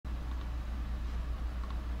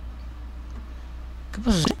¿Qué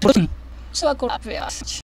pasa? Se va a cortar.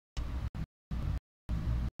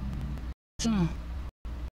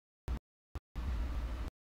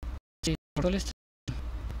 Sí, cortó el stream.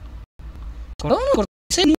 Cortó, no cortó,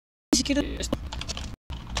 ni siquiera esto.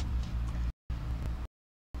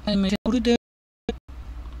 Ay, me decía ahorita.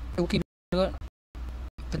 Ok, pero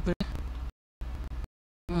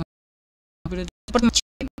parte más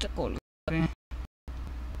chiquita.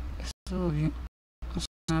 Esto bien.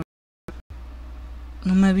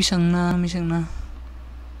 No me avisan nada, no me dicen nada.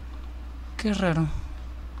 Qué raro.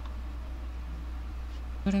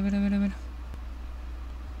 A ver.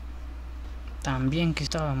 También que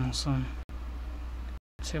estábamos.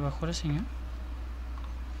 Se bajó la señal.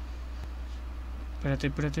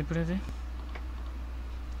 Espérate.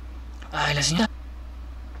 Ay, la señal.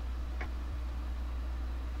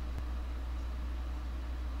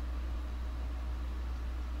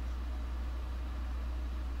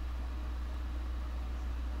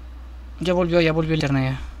 Ya volvió el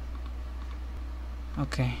internet ya.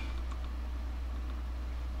 Ok. ¿Qué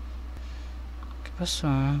pasó?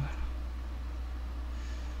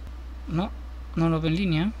 No lo veo en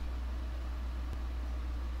línea.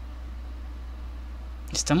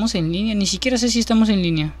 Estamos en línea, ni siquiera sé si estamos en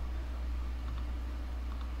línea.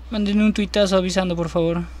 Mándenme un tuitazo avisando, por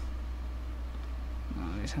favor.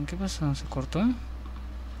 Avisan, ¿qué pasó? ¿Se cortó?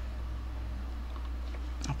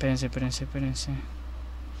 Espérense.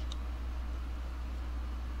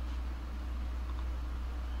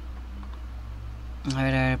 A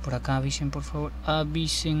ver, por acá avisen, por favor.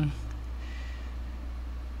 Avisen.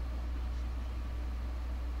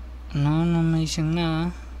 No me dicen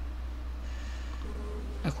nada.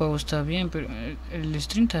 El juego está bien, pero el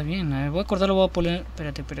stream está bien. A ver, voy a cortarlo, voy a poner...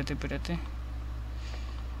 Espérate.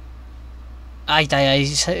 Ahí está, ahí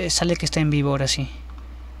sale que está en vivo ahora sí.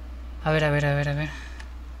 A ver.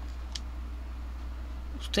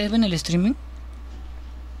 ¿Ustedes ven el streaming?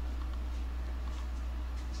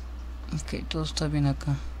 Ok, todo está bien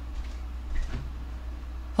acá.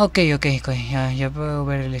 Ok, ya puedo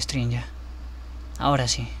ver el stream ya. Ahora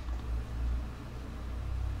sí.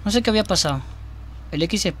 No sé qué había pasado. El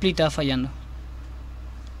X-Split estaba fallando.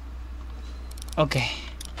 Ok.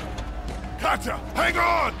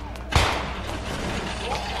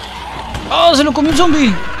 ¡Oh! ¡Se lo comió un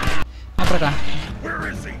zombie! Vamos para acá.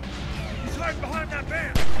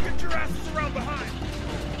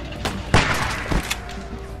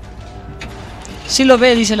 Sí lo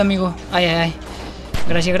ve, dice el amigo. Ay.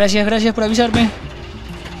 Gracias por avisarme.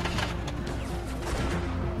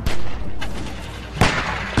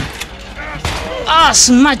 ¡Ah,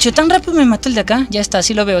 macho! Tan rápido me mató el de acá. Ya está,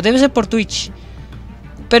 sí lo veo. Debe ser por Twitch.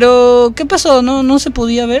 Pero, ¿qué pasó? ¿No se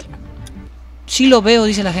podía ver? Sí lo veo,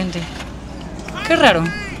 dice la gente. Qué raro.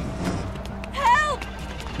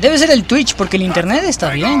 Debe ser el Twitch, porque el internet está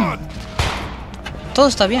bien. Todo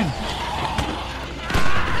está bien.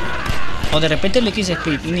 O de repente el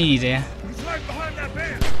X-Split, ni idea.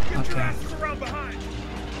 Okay.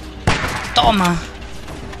 Toma.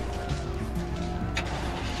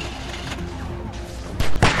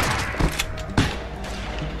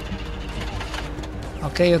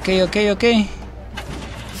 Ok. Stay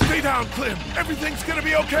down, Clem. Everything's gonna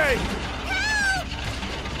be okay.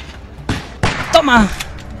 Toma.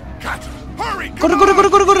 Corre.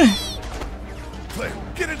 Clem,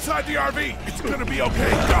 get inside the RV. It's gonna be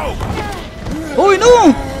okay. Go. ¡Uy,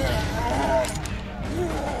 no!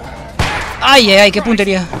 ¡Ay, qué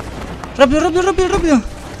puntería! ¡Rápido!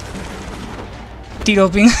 Tiro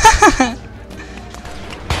pin.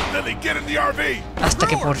 Lily, get in the RV. Hasta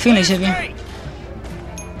que por fin le hice bien.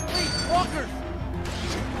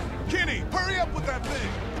 Kenny, hurry up with that thing.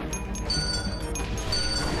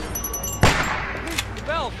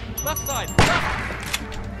 Valve, left side.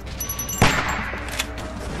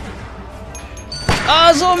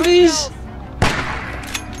 ¡Ah, zombies!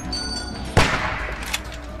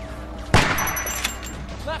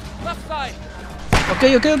 Left side. Ok.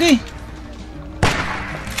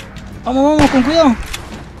 Vamos, con cuidado.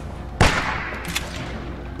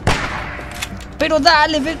 Pero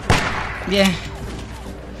dale, ve. Bien.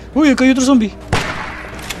 Uy, acá hay otro zombie.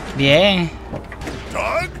 Bien.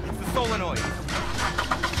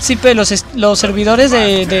 Sí, pero los servidores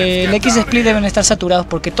del X-Split deben estar saturados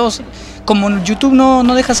porque todos, como YouTube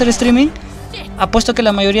no deja hacer streaming, apuesto que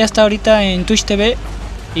la mayoría está ahorita en Twitch TV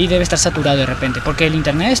y debe estar saturado de repente, porque el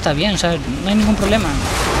internet está bien, o sea, no hay ningún problema.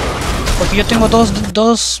 Porque yo tengo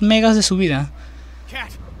 2 megas de subida. Cat,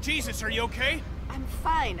 Jesus, are you okay? I'm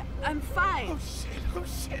fine. Oh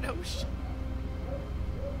shit.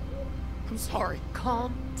 I'm sorry.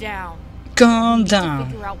 Calm down. Calm We need to down.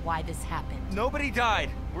 figure out why this happened. Nobody died.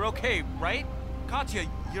 We're okay, right? Katya,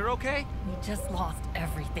 you're okay? We just lost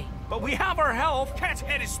everything. But we have our health. Cat's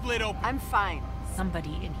head is split open. I'm fine.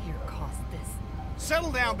 Somebody in here caused this.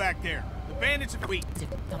 Settle down back there. The bandits are weak.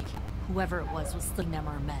 Whoever it was slinging them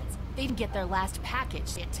our meds. They didn't get their last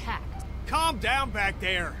package. They attacked. Calm down back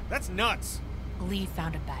there. That's nuts. Lee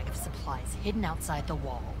found a bag of supplies hidden outside the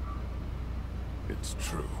wall. It's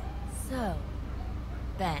true. So,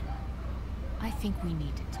 Ben, I think we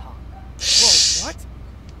need to talk. Whoa, what?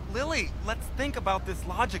 Lily, let's think about this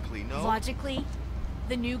logically, no? Logically,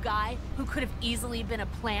 the new guy who could have easily been a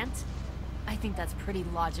plant? I think that's pretty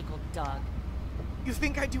logical, Doug. You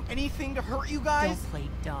think I'd do anything to hurt you guys? Don't play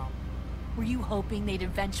dumb. Were you hoping they'd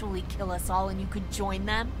eventually kill us all and you could join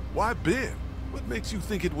them? Why Ben? What makes you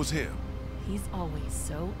think it was him? He's always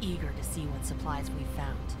so eager to see what supplies we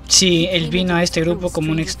found. Sí, él vino a este grupo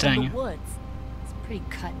como un extraño. It's pretty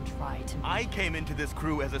cut and dry to me. I came into this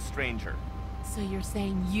crew as a stranger. So you're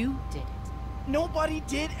saying you did it? Nobody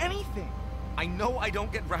did anything. I know I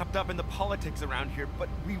don't get wrapped up in the politics around here, but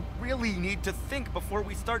we really need to think before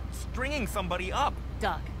we start stringing somebody up.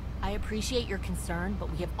 Doug, I appreciate your concern, but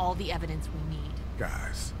we have all the evidence we need.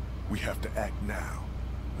 Guys, we have to act now.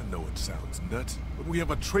 I know it sounds nuts, but we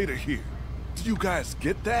have a traitor here. Do you guys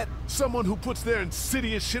get that? Someone who puts their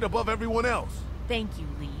insidious shit above everyone else. Thank you,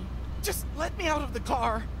 Lee. Just let me out of the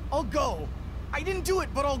car. I'll go. I didn't do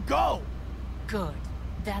it, but I'll go. Good.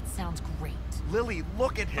 That sounds great. Lily,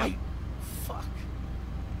 look at him. Fuck.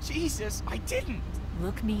 Jesus, I didn't.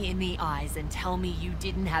 Look me in the eyes and tell me you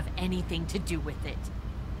didn't have anything to do with it.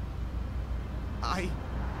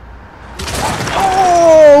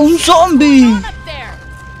 ¡Oh! ¡Un zombie! Run up there!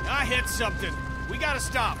 I hit something. We gotta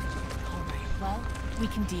stop. All right, well, we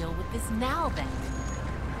can deal with this now then.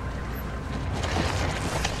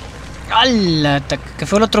 ¡Hala! Que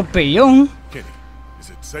fue el atropellón. Kenny, is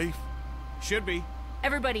it safe? Should be.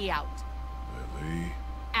 Everybody out. Lily?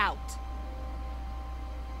 Out.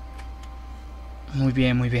 Muy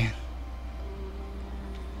bien, muy bien.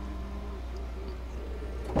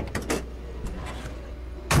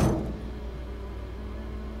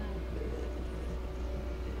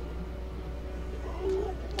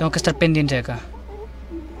 Tengo que estar pendiente de acá.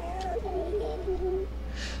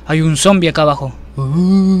 Hay un zombie acá abajo.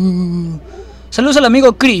 Saludos al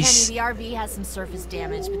amigo Chris. Kenny, the RV has some surface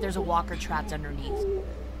damage, but there's a walker trapped underneath.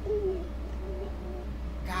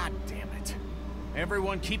 God damn it.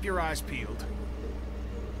 Everyone keep your eyes peeled.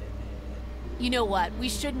 You know what? We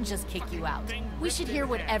shouldn't just kick you out. We should hear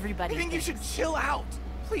what everybody I think you thinks. should chill out.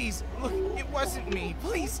 Please, look, it wasn't me.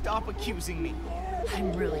 Please stop accusing me.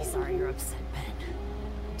 I'm really sorry you're upset, Ben.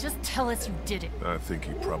 Just tell us you did it. I think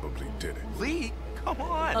he probably did it. Lee, come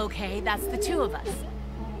on. Okay, that's the two of us.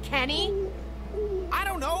 Kenny? I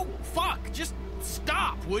don't know. Fuck. Just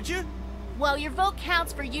stop, would you? Well, your vote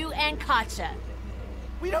counts for you and Katya.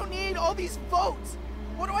 We don't need all these votes.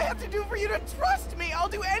 What do I have to do for you to trust me? I'll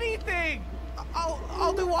do anything.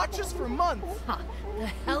 I'll do watches for months. Huh, the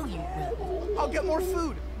hell you will. I'll get more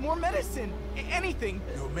food, more medicine, anything.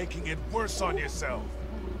 You're making it worse on yourself.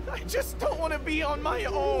 I just don't want to be on my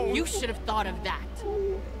own. You should have thought of that.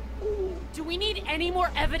 Do we need any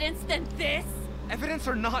more evidence than this? Evidence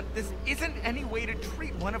or not, this isn't any way to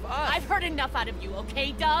treat one of us. I've heard enough out of you,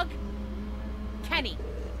 okay, Doug? Kenny,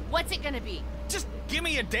 what's it gonna be? Just give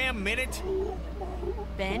me a damn minute.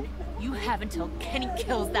 Ben, you have until Kenny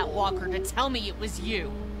kills that walker to tell me it was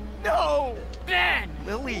you. No! Ben!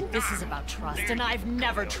 Lily! This is about trust, and I've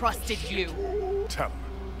never trusted you. Tell her.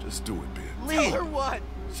 Just do it, Ben. Tell her what?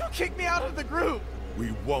 She'll kick me out of the group.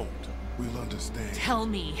 We won't. We'll understand. Tell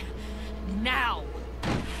me. Now.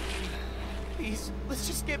 Please, let's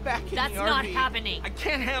just get back in That's the RV. not happening. I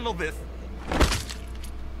can't handle this.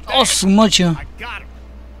 ¡Oh, su mocho! I got him.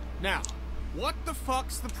 Now, what the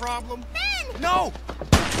fuck's the problem? No!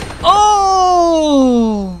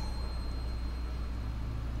 ¡Oh!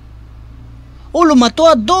 ¡Oh, lo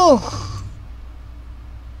mató a Dog!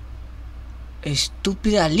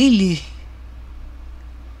 Estúpida Lily.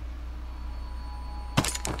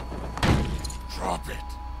 Drop it.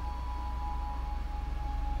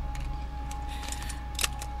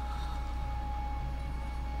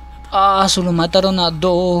 Ah, solo mataron a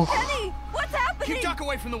Dog. What's happening? Keep duck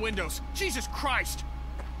away from the windows. Jesus Christ.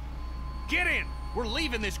 Get in. We're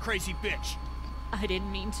leaving this crazy bitch. I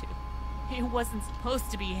didn't mean to. It wasn't supposed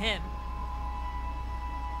to be him.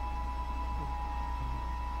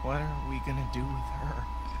 What are we gonna do with her?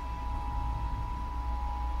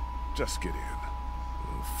 Just get in.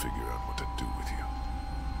 We'll figure out what to do with you.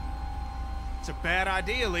 It's a bad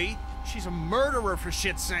idea, Lee. She's a murderer, for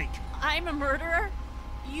shit's sake. I'm a murderer?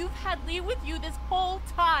 You've had Lee with you this whole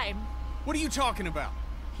time. What are you talking about?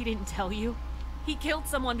 He didn't tell you? He killed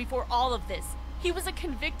someone before all of this. He was a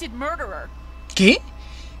convicted murderer. ¿Qué?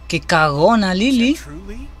 ¡Qué cagona, Lily!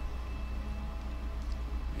 Truly?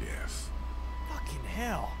 Yes. Fucking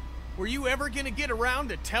hell. Were you ever gonna get around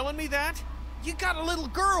to telling me that? You got a little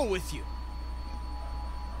girl with you.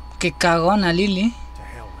 ¡Qué cagona, Lily! To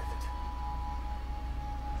hell with it.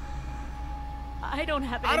 I don't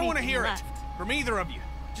have I don't want to anything hear left. it from either of you.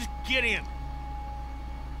 Just get in.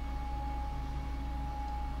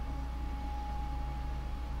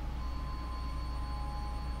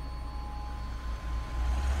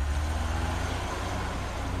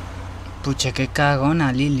 Pucha, qué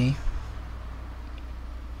cagona, Lily.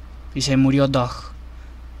 Y se murió Doug.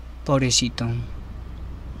 Pobrecito.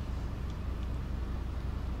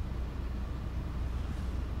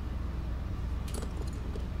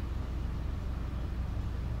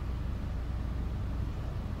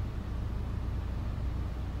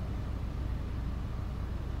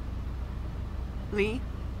 Lee,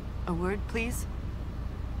 a word, please.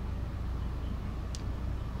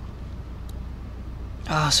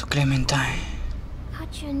 Ah, su Clementine.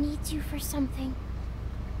 Katja needs you for something.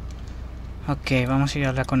 Ok, vamos a ir a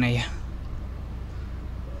hablar con ella.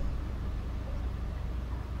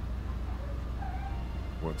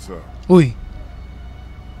 What's up? Uy.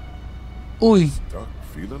 Uy. Doc,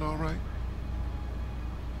 feeling all right?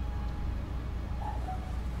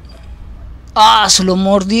 Ah, se lo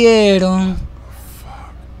mordieron.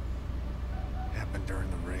 Fuck. Happened during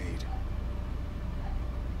the raid.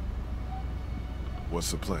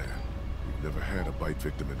 What's the plan? We've never had a bite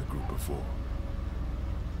victim in the group before.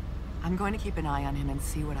 I'm going to keep an eye on him and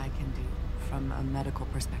see what I can do from a medical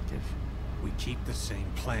perspective. We keep the same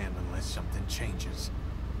plan unless something changes.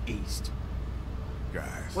 East.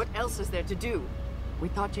 Guys. What else is there to do? We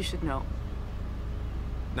thought you should know.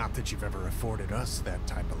 Not that you've ever afforded us that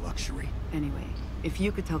type of luxury. Anyway, if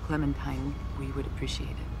you could tell Clementine, we would appreciate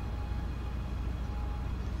it.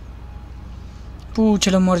 Pucha,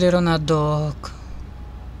 lo mordieron a Doc.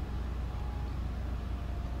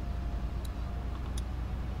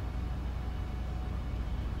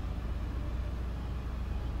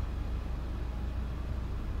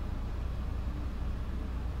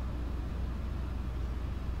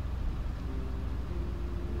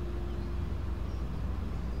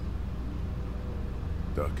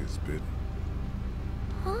 Duck is bitten.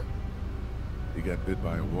 Huh? He got bit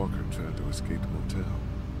by a walker trying to escape the motel.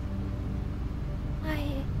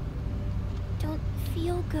 I don't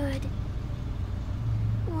feel good.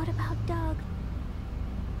 What about Doug?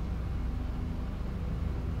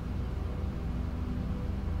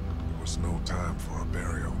 There was no time for a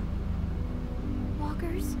burial.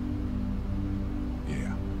 Walkers?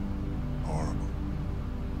 Yeah. Horrible.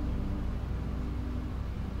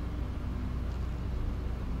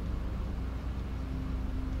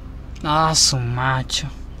 Ah, su macho.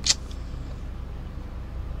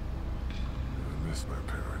 I miss my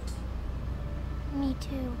parents. Me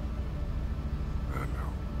too. I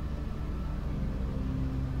know.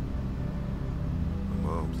 My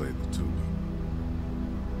mom played the tuba.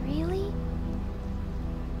 Really?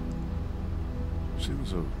 She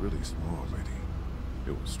was a really small lady.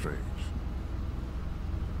 It was strange.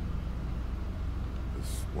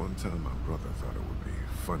 This one time my brother thought it would be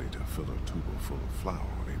funny to fill a tuba full of flour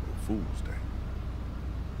on April Fool's Day.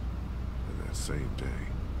 And that same day,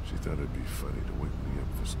 she thought it'd be funny to wake me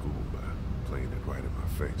up for school by playing it right in my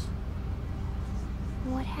face.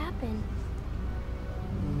 What happened?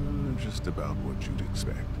 Just about what you'd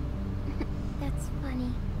expect. That's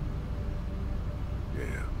funny.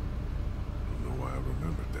 Yeah. Don't know why I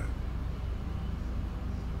remembered that.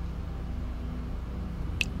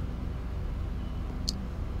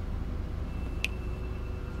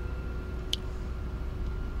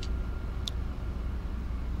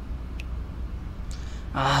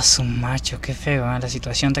 Ah, su macho, qué feo, ¿eh? La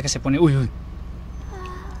situación hasta que se pone... Uy, uy.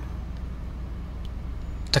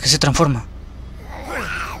 Hasta que se transforma.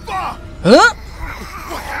 ¿Ah?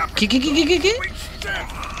 ¿Qué?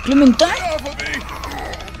 ¿Clementine?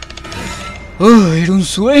 Oh, era un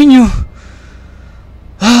sueño.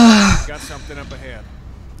 Ah, Got something up ahead.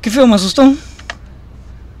 qué feo, me asustó.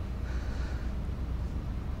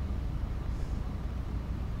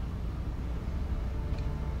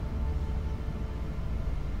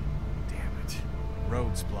 Damn it.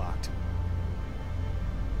 Road's blocked.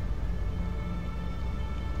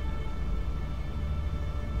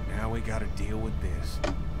 Now we gotta deal with this.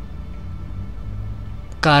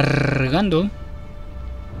 Cargando.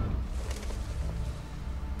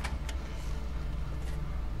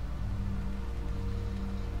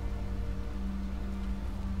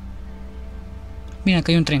 Mira,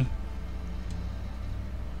 acá hay un tren.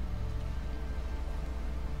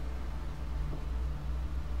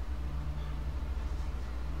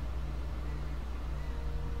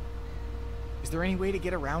 there any way to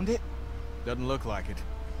get around it? Doesn't look like it.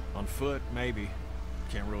 On foot, maybe.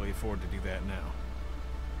 Can't really afford to do that now.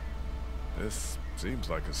 This seems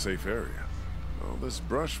like a safe area. All this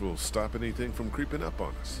brush will stop anything from creeping up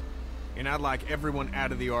on us. And I'd like everyone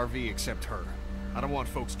out of the RV except her. I don't want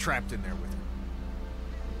folks trapped in there with her.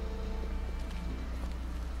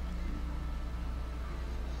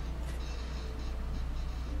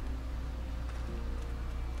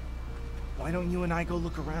 Why don't you and I go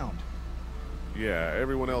look around? Yeah,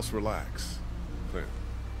 everyone else relax. Clint,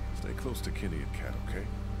 stay close to Kenny and Kat, okay?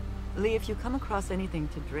 Lee, if you come across anything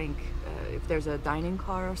to drink, if there's a dining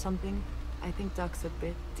car or something, I think Duck's a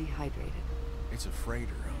bit dehydrated. It's a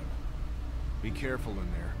freighter, huh? Be careful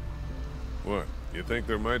in there. What? You think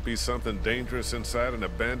there might be something dangerous inside an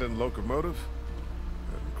abandoned locomotive?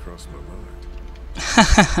 Hadn't crossed my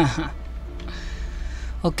mind.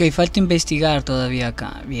 Ok, falta investigar todavía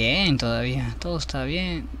acá. Bien, todavía. Todo está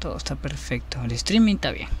bien, todo está perfecto. El streaming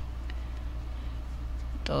está bien.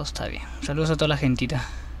 Todo está bien. Saludos a toda la gentita.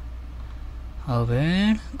 A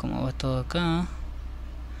ver, ¿cómo va todo acá?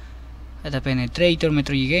 Está Penetrator,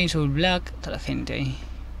 Metro G Games, Soul Black. Está la gente ahí.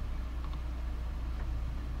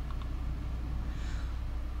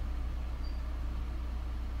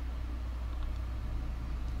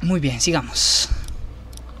 Muy bien, sigamos.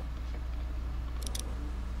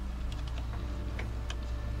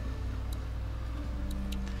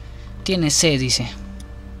 Tiene sed, dice.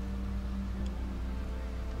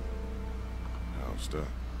 How's Duck?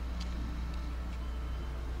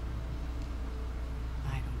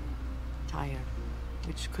 I don't know. Tired.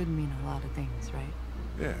 Which could mean a lot of things, right?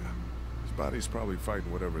 Yeah. His body's probably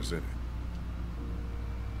fighting whatever's in it.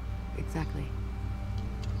 Exactly.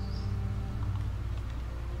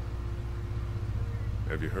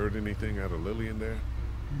 Have you heard anything out of Lillian there?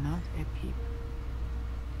 Not a peep.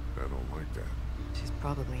 I don't like that. She's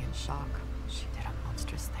probably in shock. She did a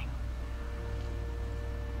monstrous thing.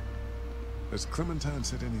 Has Clementine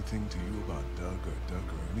said anything to you about Doug or Duck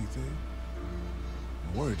or anything?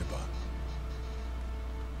 I'm worried about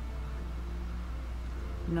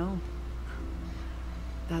him. No.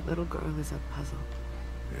 That little girl is a puzzle.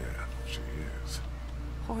 Yeah, she is.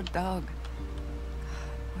 Poor Doug.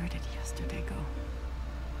 Where did yesterday go?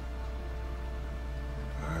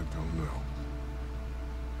 I don't know.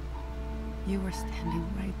 You were standing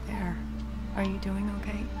right there. Are you doing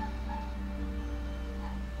okay?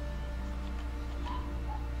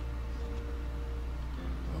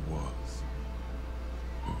 I was.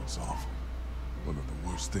 It was awful. One of the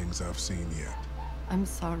worst things I've seen yet. I'm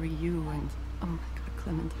sorry you and... oh my god,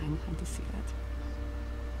 Clementine had to see that.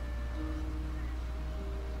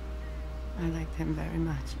 I liked him very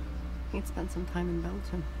much. He'd spent some time in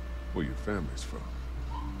Belgium. Where your family's from?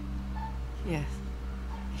 Yes.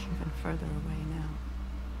 Even further away now.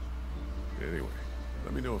 Anyway,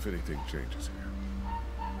 let me know if anything changes here.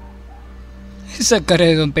 Esa cara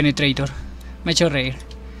de Don Penetrator. Me ha hecho reír.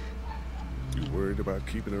 You worried about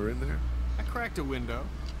keeping her in there? I cracked a window.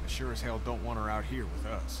 I sure as hell don't want her out here with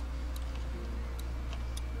us.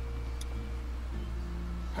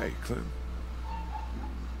 Hey, Clem.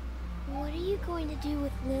 What are you going to do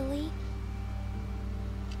with Lily?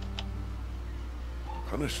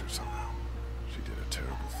 Punish her somehow. She did a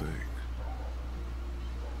terrible thing.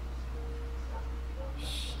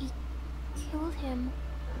 She killed him.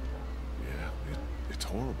 Yeah, it's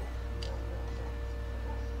horrible.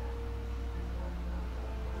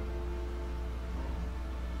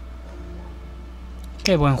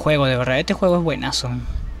 Qué buen juego, de verdad. Este juego es buenazo.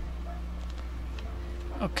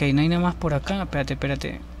 Ok, no hay nada más por acá. Espérate,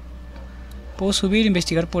 espérate. Puedo subir,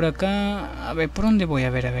 investigar por acá. A ver, ¿por dónde voy? A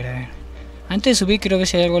ver, a ver, a ver. Antes de subir, quiero ver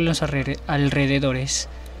si hay algo en los alrededores.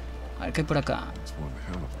 A ver qué hay por acá. It's one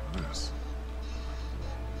hell of a mess.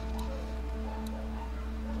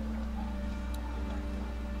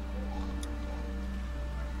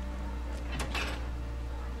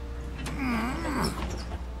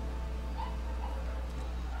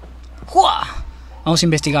 ¡Jua! Vamos a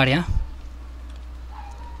investigar, ¿ya?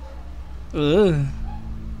 Whoa.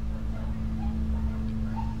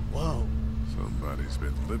 Somebody's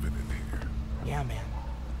been living in here. Yeah, man.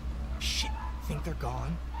 Shit. Think they're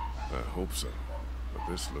gone? I hope so. But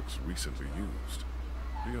this looks recently used.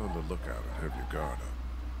 Be on the lookout and have your guard up.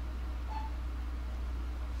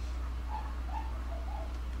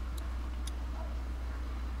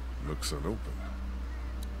 Looks unopened.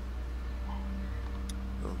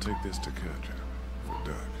 I'll take this to Katja for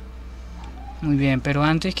Doug. Muy bien, pero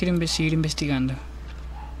antes quiero seguir investigando.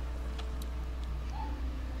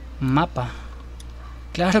 Mapa.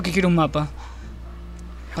 Claro que quiero un mapa.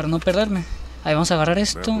 Para no perderme. Ahí vamos a agarrar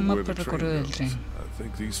esto. Map of where Mapa the recorrido train del goes. tren. I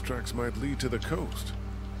think these tracks might lead to the coast.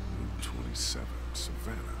 Route 27,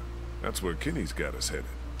 Savannah. That's where Kenny's got us headed.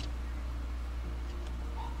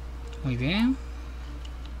 Muy bien.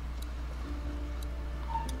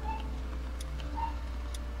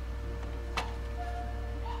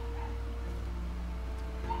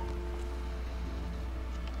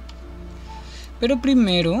 Pero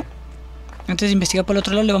primero, antes de investigar por el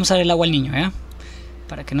otro lado, le vamos a dar el agua al niño, ¿eh?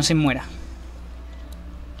 Para que no se muera.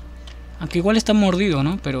 Aunque igual está mordido,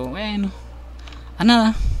 ¿no? Pero bueno. A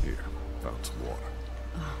nada. Here, found some water.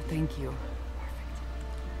 Oh, thank you. Perfect.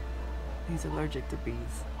 He's allergic to bees.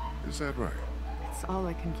 Is that right? It's all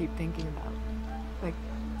I can keep thinking about. Like,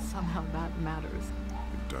 somehow that matters.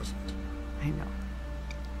 It doesn't. I know.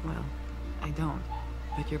 Well, I don't.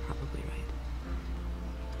 But you're probably right.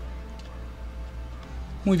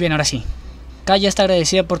 Muy bien, ahora sí. Kaya está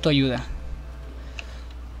agradecida por tu ayuda.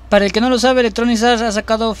 Para el que no lo sabe, Electronic Arts ha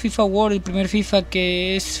sacado FIFA World, el primer FIFA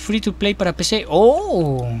que es free to play para PC.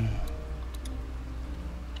 ¡Oh!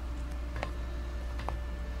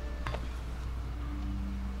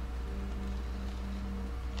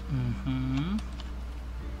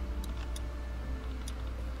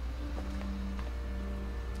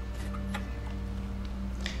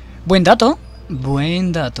 Buen dato.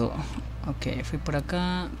 Buen dato. Ok, fui por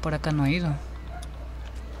acá. Por acá no he ido.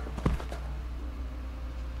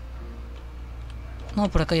 No,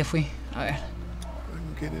 por acá ya fui. A ver. I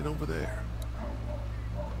can get it over there.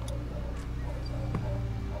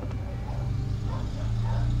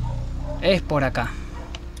 Es por acá.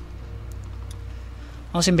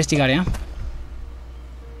 Vamos a investigar, ¿eh?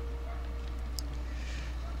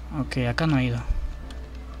 Ok, acá no he ido.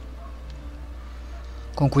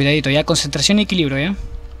 Con cuidadito, ya. Concentración y equilibrio, ¿eh?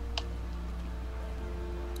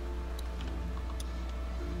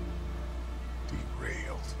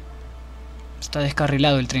 Está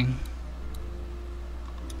descarrilado el tren.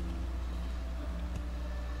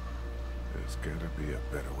 There's gotta be a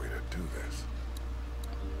better way to do this.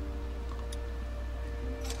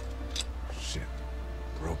 Shit.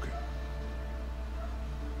 Broken.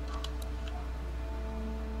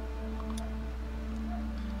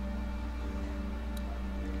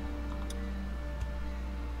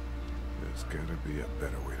 There's gotta be a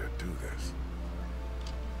better way to do this.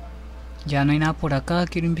 Ya no hay nada por acá,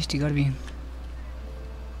 quiero investigar bien.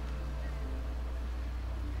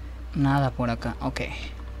 Nada por acá, ok.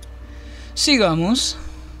 Sigamos.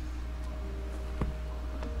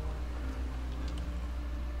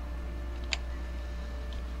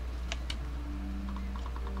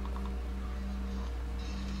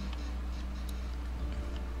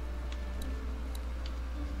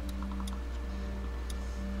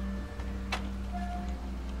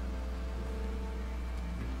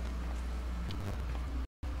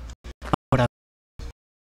 Por acá.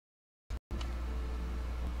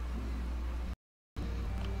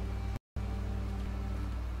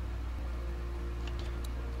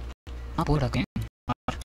 Por aquí.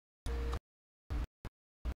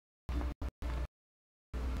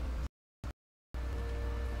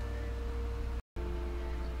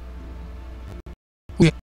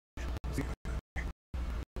 Uy.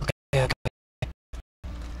 Okay.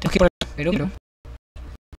 Tengo que ir por acá, pero.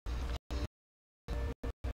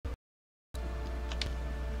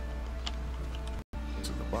 It's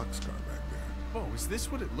in the boxcar back there. Oh, is this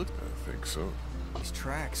what it looked like? I think so. These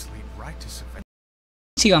tracks lead right to Savannah.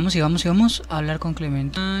 Sigamos, sigamos, sigamos. A hablar con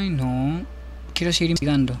Clementine. No. Quiero seguir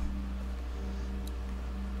investigando.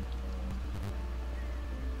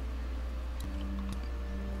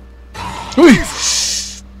 ¡Uy!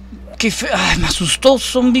 ¡Qué feo! ¡Ay, me asustó,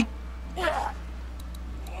 zombie!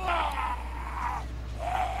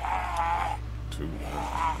 Too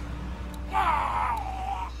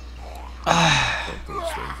thought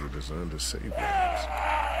those things were designed to save lives.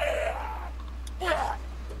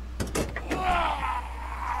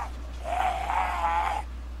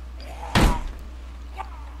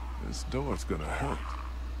 This door's gonna hurt.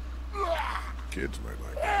 Kids might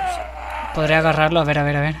like this. Podré agarrarlo, a ver, a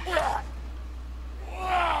ver, a ver.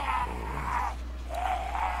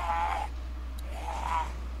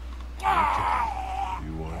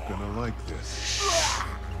 You aren't gonna like this.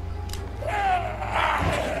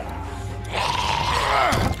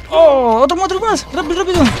 ¡Oh! ¡Otro más! ¡Rápido,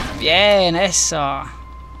 rápido! Bien, eso.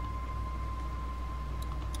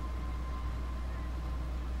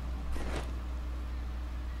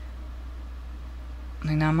 ¿No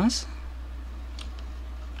hay nada más?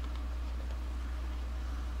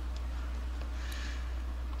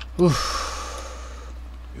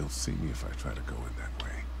 You'll see me if I try to go in that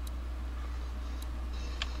way.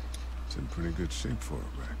 It's in pretty good shape for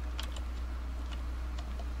a wreck.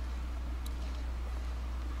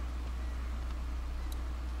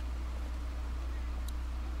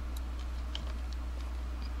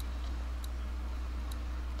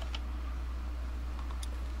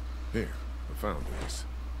 Here, I found this.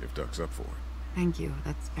 If Duck's up for it. Thank you.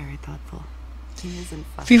 That's very thoughtful. He isn't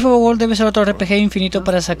fussy. FIFA World debe ser otro RPG infinito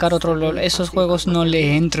para sacar otro LOL. Esos juegos no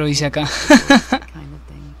le entro, dice acá. Kind of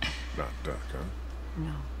thing. Not Duck, huh?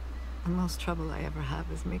 No. The most trouble I ever have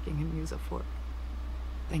is making him use a fork.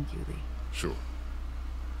 Thank you, Lee. Sure.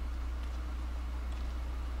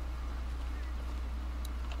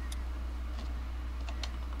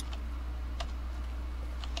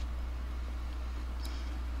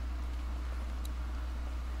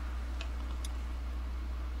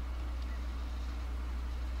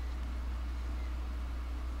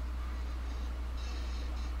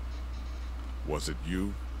 Was it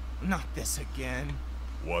you? Not this again.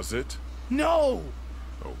 Was it? No!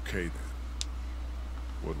 Okay then.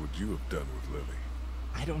 What would you have done with Lily?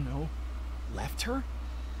 I don't know. Left her?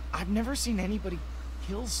 I've never seen anybody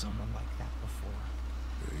kill someone like that before.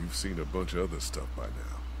 Yeah, you've seen a bunch of other stuff by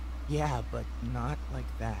now. Yeah, but not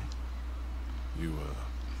like that. You,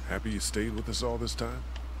 happy you stayed with us all this time?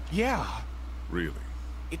 Yeah. Really?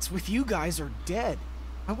 It's with you guys or dead.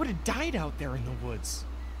 I would have died out there in the woods.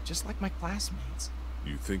 Just like my classmates.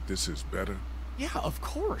 You think this is better? Yeah, of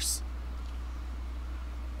course.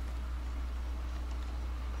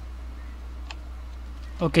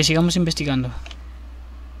 Ok, sigamos investigando.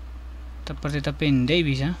 Esta parte está en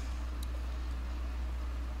Davis, ¿eh?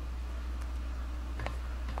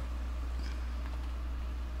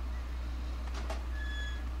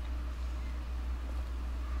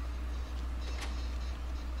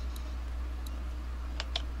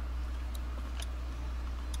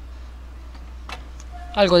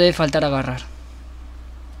 Algo debe faltar agarrar.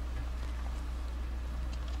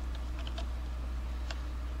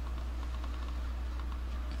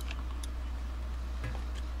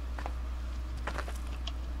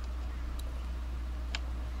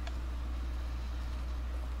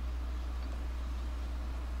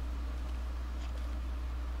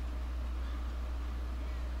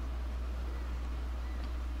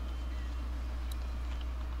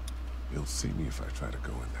 You'll see me if I try to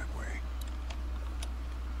go in that way.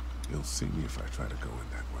 You'll see me if I try to go in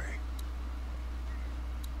that way.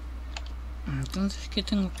 Entonces, ¿qué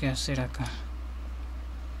tengo que hacer acá?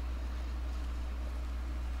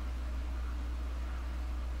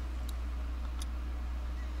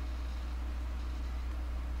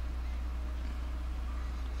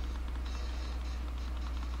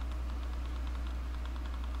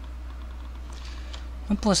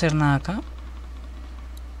 No puedo hacer nada acá.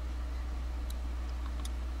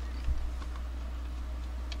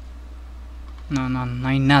 No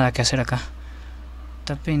hay nada que hacer acá.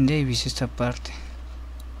 Tape en Davis esta parte.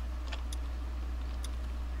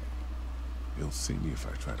 You'll see me if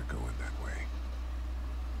I try to go in that way.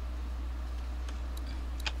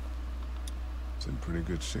 It's in pretty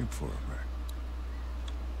good shape for a wreck.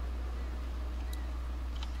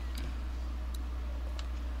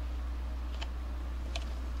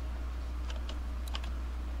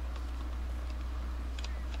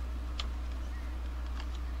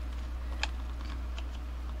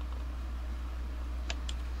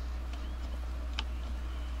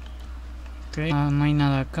 Okay. No hay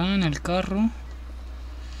nada acá en el carro.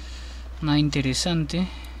 Nada interesante.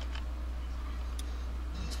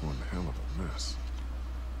 It's one hell of a mess.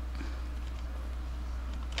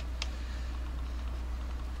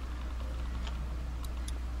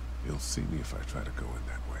 You'll see me if I try to go in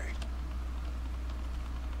that way.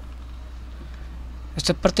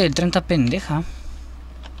 Esta parte del tren está pendeja.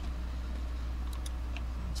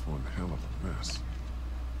 It's one hell of a mess.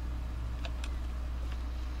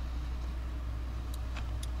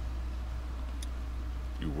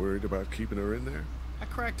 You worried about keeping her in there? I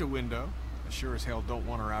cracked a window. I sure as hell don't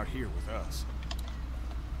want her out here with us.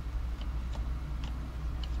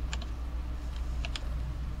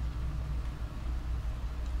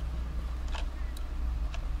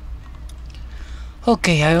 Ok,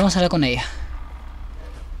 a ver, vamos a hablar con ella.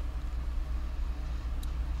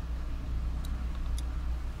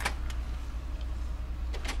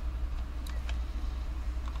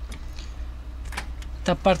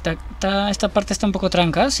 Esta parte está un poco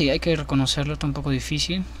tranca, sí, hay que reconocerlo, está un poco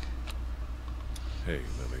difícil. Hey,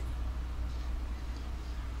 Lily.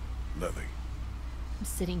 Lily. I'm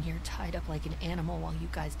sitting here tied up like an animal while you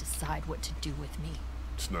guys decide what to do with me.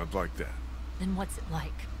 It's not like that. Then what's it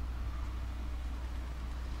like?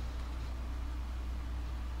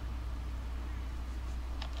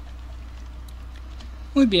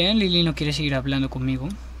 Muy bien, Lily no quiere seguir hablando conmigo.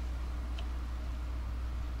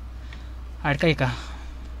 A ver, ¿qué hay acá?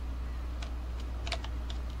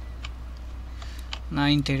 Nada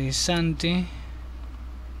interesante.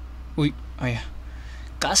 Uy, vaya.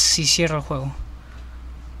 Casi cierro el juego.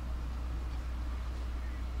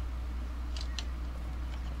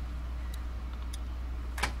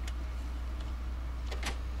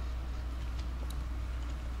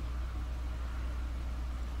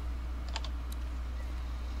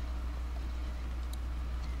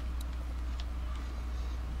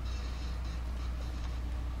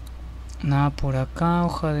 Nada por acá,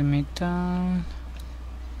 hoja de metal.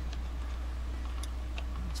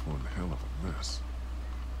 It's one hell of a mess.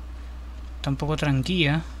 Tampoco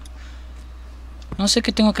tranquila. No sé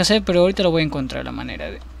qué tengo que hacer, pero ahorita lo voy a encontrar la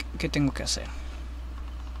manera de que tengo que hacer.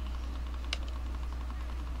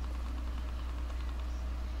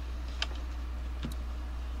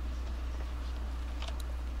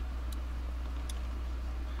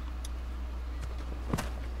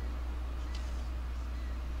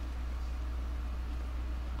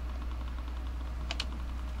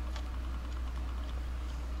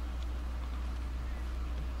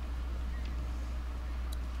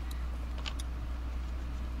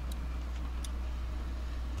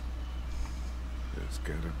 There's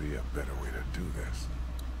gotta be a better way to do this.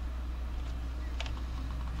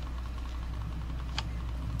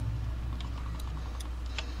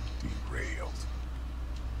 Derailed.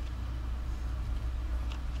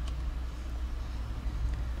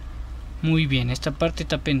 Muy bien, esta parte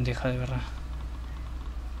está pendeja de verdad.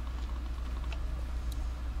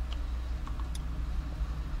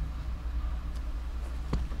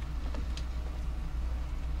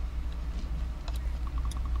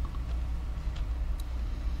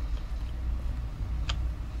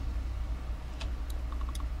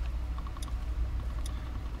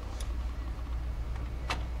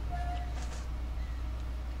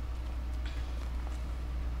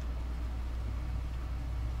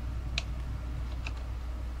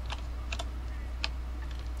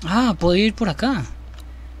 Ah, puedo ir por acá.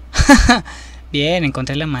 Bien,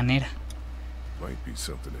 encontré la manera. Might be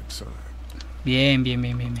something inside. Bien, bien,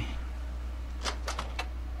 bien, bien, bien.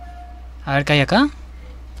 A ver qué hay acá.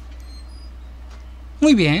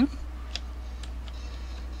 Muy bien.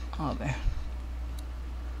 A ver.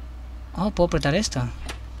 Oh, puedo apretar esta.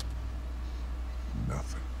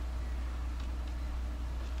 Nothing.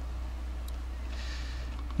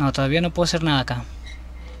 No, todavía no puedo hacer nada acá.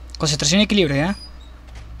 Concentración y equilibrio, ¿ya?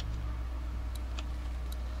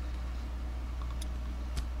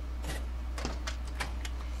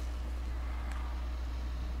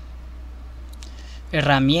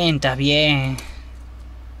 Herramientas, bien.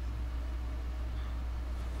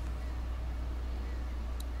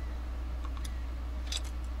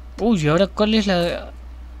 Uy, ahora cuál es la...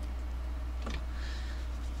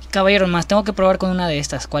 Caballero, más tengo que probar con una de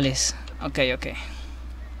estas. ¿Cuál es? Ok, ok.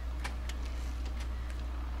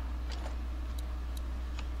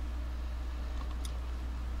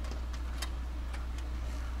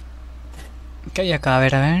 ¿Qué hay acá? A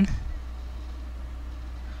ver, a ver.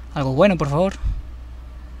 Algo bueno, por favor.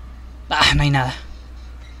 Ah, no hay nada.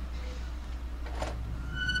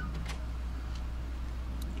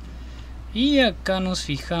 Y acá nos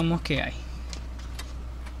fijamos que hay.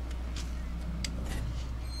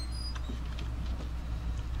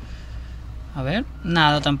 A ver,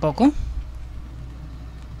 nada tampoco.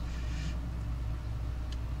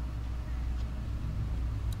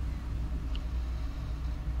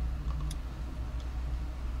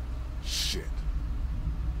 Shit.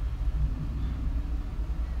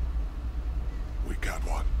 We got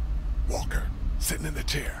one. Walker, sitting in the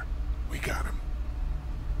chair. We got him.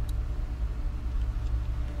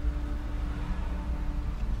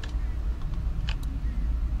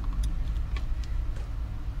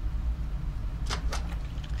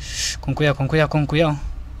 Con cuidado, con cuidado, con cuidado.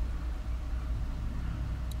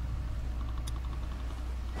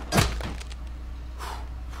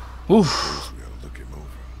 Uff. We gotta look him over.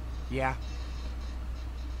 Yeah.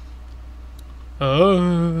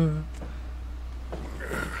 Ah.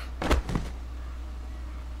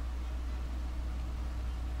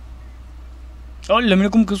 Hola, mira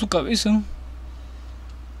cómo que su cabeza.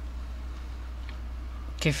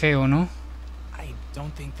 Qué feo, ¿no? I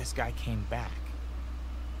don't think this guy came back.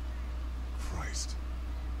 Christ.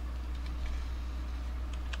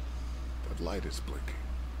 That light is blinking.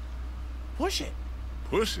 Push it.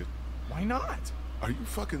 Push it? Why not? Are you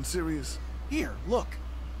fucking serious? Here, look.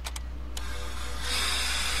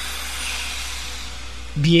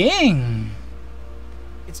 Bien.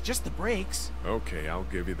 It's just the brakes. Okay, I'll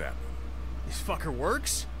give you that one. This fucker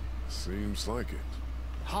works? Seems like it.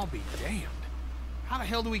 I'll be damned. How the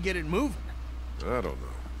hell do we get it moving? I don't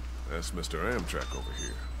know. That's Mr. Amtrak over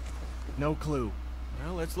here. No clue.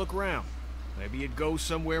 Well, let's look around. Maybe it goes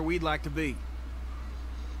somewhere we'd like to be.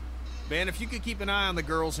 Ben, if you could keep an eye on the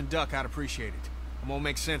girls and Duck, I'd appreciate it. I'm gonna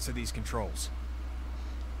make sense of these controls.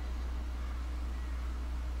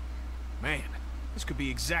 Man, this could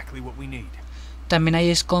be exactly what we need. También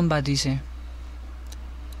hay combat, dice.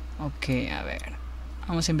 Ok, a ver.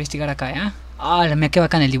 Vamos a investigar acá, ¿ya? Ah, mira qué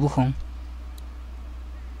bacán el dibujo. A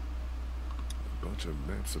bunch of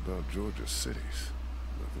maps about Georgia's cities.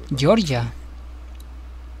 nothing about Georgia.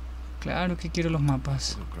 Claro que quiero los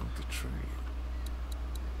mapas. what about the train?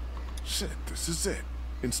 Shit, this is it.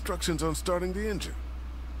 Instructions on starting the engine.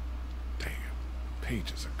 Damn,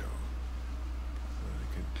 pages ago.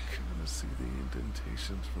 I can kind of see the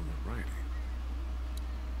indentations from the writing.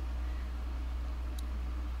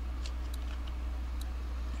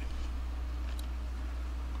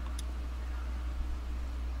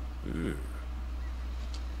 Ew.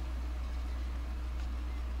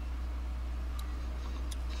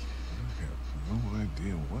 I have no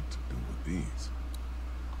idea what to do with these.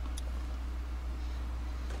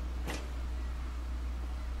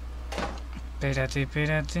 Espérate,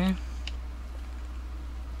 espérate.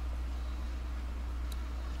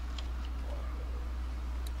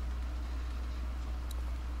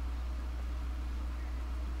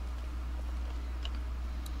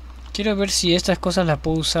 Quiero ver si estas cosas las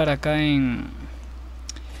puedo usar acá en...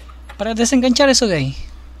 para desenganchar eso de ahí.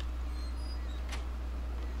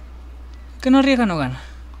 Que no arriesga, no gana.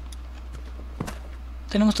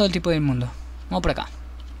 Tenemos todo el tipo del mundo. Vamos por acá.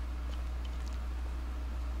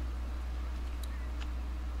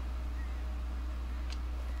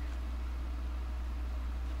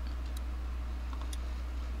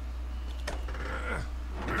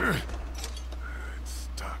 It's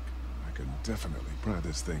stuck. I can definitely pry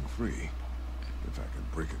this thing free. If I can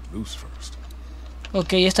break it loose first.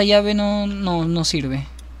 Ok, esta llave no sirve.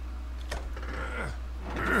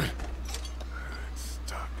 It's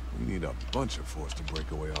stuck. We need a bunch of force to break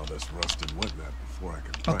away all this rust and whatnot before I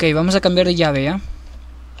can pry Ok, it. vamos a cambiar de llave, ¿ya?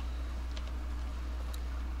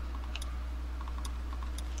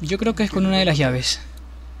 Yo creo que es con una de las llaves.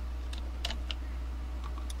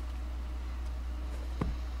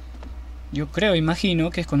 Yo creo, imagino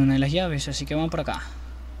que es con una de las llaves, así que vamos por acá.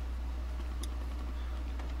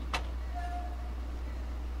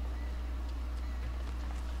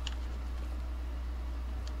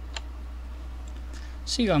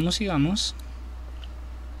 Sigamos, sigamos.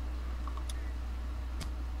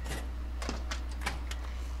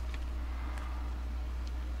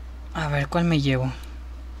 A ver, ¿cuál me llevo?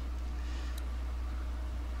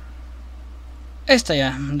 Esta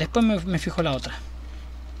ya, después me fijo la otra.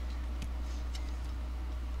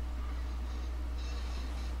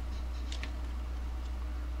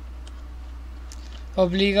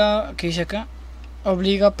 Obliga, ¿qué dice acá?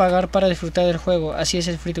 Obliga a pagar para disfrutar del juego. Así es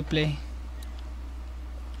el free to play.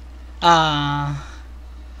 Ah,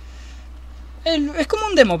 es como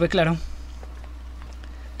un demo, pues claro.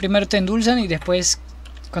 Primero te endulzan y después,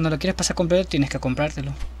 cuando lo quieres pasar completo, tienes que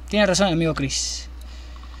comprártelo. Tiene razón el amigo Chris.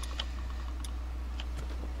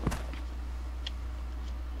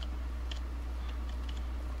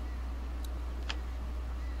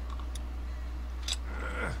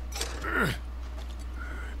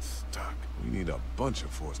 It's stuck. We need a bunch of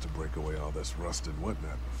force to break away all this rust and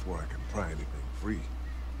whatnot before I can pry anything free.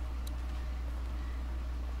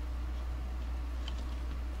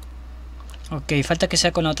 Ok, falta que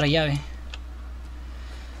sea con la otra llave.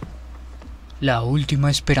 La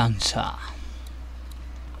última esperanza.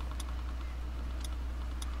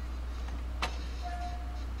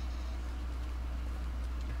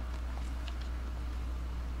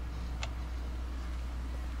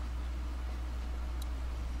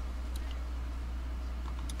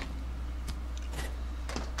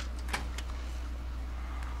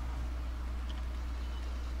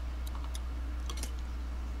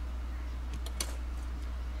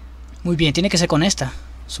 Muy bien, tiene que ser con esta,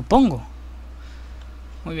 supongo.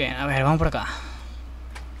 Muy bien, a ver, vamos por acá.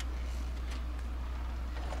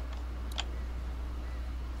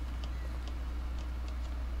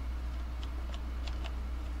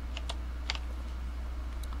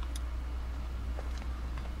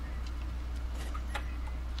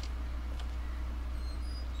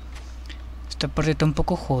 Esta parte está un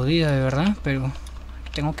poco jodida, de verdad, pero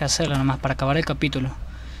tengo que hacerla nomás para acabar el capítulo.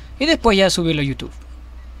 Y después ya subirlo a YouTube.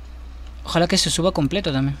 Ojalá que se suba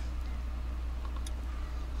completo también.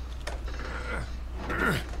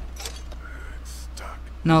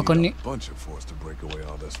 No, con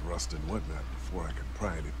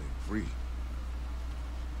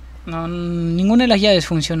no, ninguna de las llaves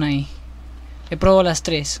funciona ahí. He probado las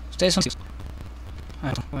tres. Ustedes son...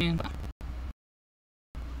 A ver,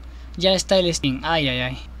 ya está el Steam. Ay, ay,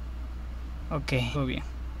 ay. Ok, todo bien.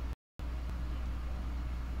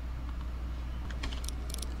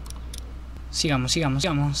 Sigamos, sigamos,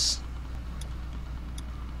 sigamos.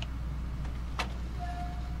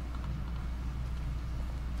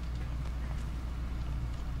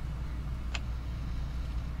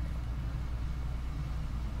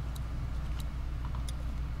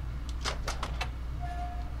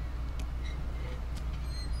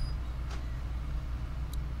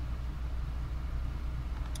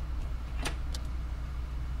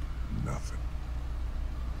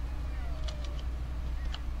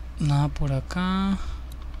 Nada por acá.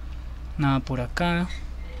 Nada por acá.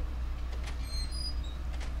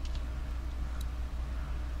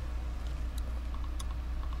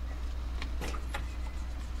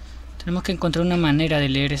 Tenemos que encontrar una manera de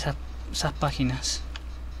leer esas páginas.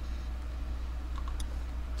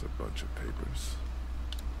 It's a bunch of papers.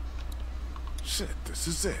 Shit, this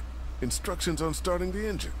is it. Instructions on starting the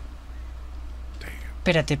engine. Damn.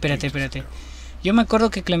 Espérate. Yo me acuerdo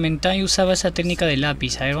que Clementine usaba esa técnica de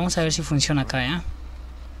lápiz. A ver, vamos a ver si funciona acá, ¿eh?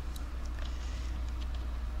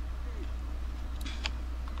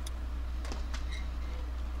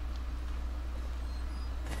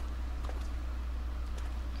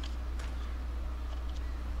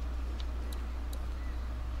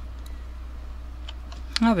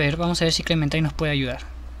 A ver, vamos a ver si Clementine nos puede ayudar.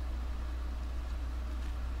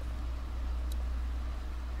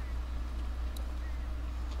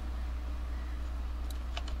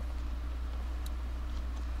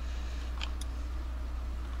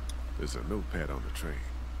 There's a notepad on the train.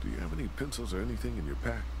 Do you have any pencils or anything in your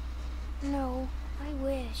pack? No, I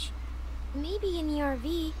wish. Maybe in the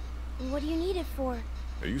RV. What do you need it for?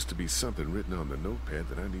 There used to be something written on the notepad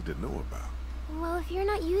that I need to know about. Well, if you're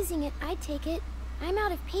not using it, I'd take it. I'm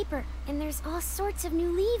out of paper, and there's all sorts of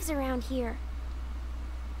new leaves around here.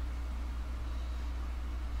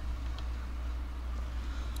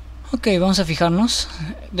 Ok, vamos a fijarnos.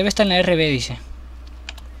 Debe estar en la RB, dice.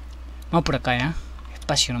 Vamos por acá, ¿ya?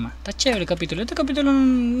 Espacio nomás. Está chévere el capítulo. Este capítulo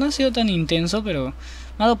no ha sido tan intenso, pero me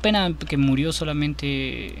ha dado pena que murió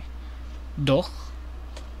solamente Dog.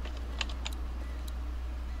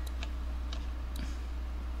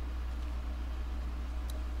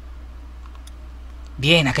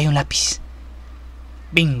 Bien, acá hay un lápiz.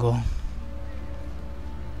 Bingo.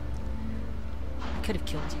 I could have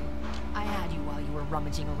killed you. I had you while you were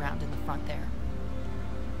rummaging around in the front there.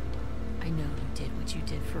 I know you did what you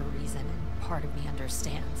did for a reason, and part of me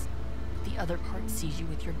understands. The other part sees you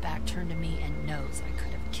with your back turned to me and knows I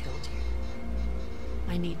could have killed you.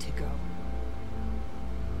 I need to go.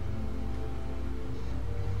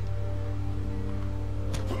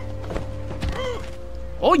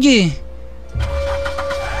 Oye.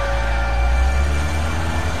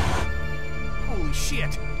 Holy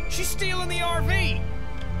shit! She's stealing the RV!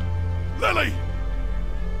 Lily!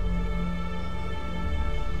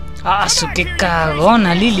 Ah, su qué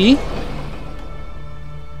cagona, Lily.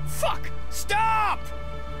 Fuck! Stop!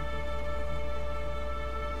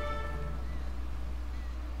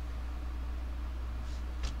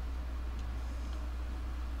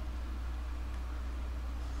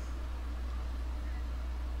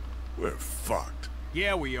 We're fucked.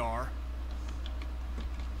 Yeah, we are.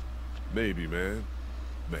 Maybe, man.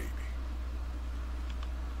 Maybe.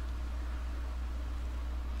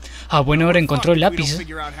 Ah, bueno, ahora encontró el Fuck if we lápiz. don't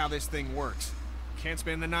figure out how this thing works. Can't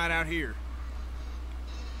spend the night out here.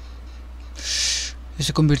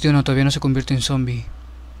 Se convirtió, no, todavía no se convierte en zombie.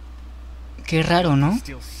 Qué raro, ¿no?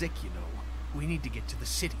 Still sick, you know. We need to get to the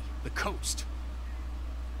city, the coast.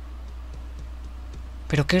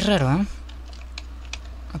 Pero qué raro, ¿eh?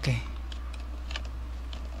 Ok.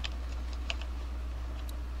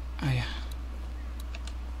 Ah, ya.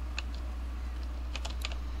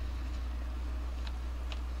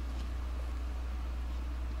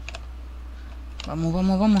 Vamos,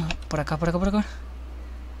 vamos, vamos. Por acá, por acá, por acá.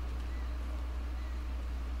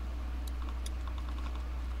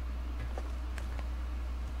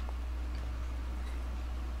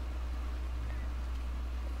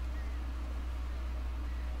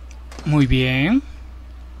 Muy bien.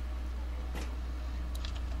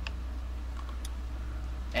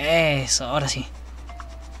 Eso, ahora sí.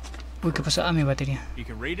 Uy, ¿qué pasó? Ah, mi batería. You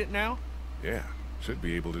can read it now? Yeah. Should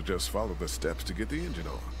be able to just follow the steps to get the engine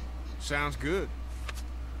on. Sounds good.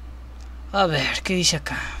 A ver, ¿qué dice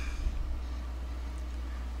acá?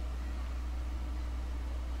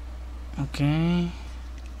 Ok.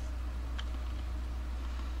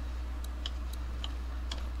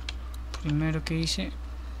 Primero, ¿qué dice?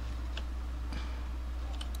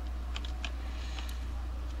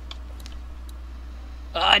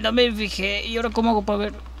 Ay, no me fijé. ¿Y ahora cómo hago para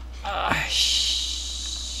ver? Ay.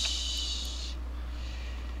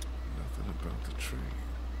 Nothing about the train.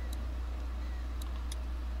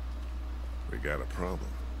 We got a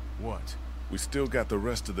problem. What? We still got the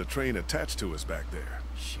rest of the train attached to us back there.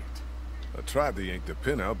 Shit. I tried to yank the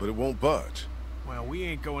pin out, but it won't budge. Well, we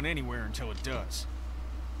ain't going anywhere until it does.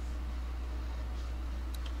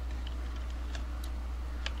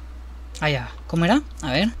 Ah, ya. ¿Cómo era?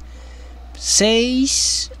 A ver.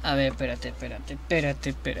 6. A ver, espérate.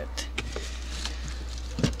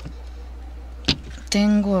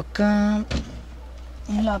 Tengo acá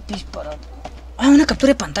un lápiz para Ah, una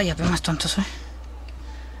captura de pantalla, pero más tontos,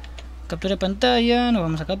 Captura de pantalla, nos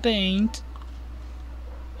vamos acá a Paint.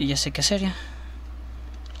 Y ya sé qué hacer ya.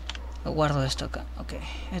 Lo guardo esto acá. Ok,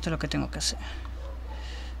 esto es lo que tengo que hacer.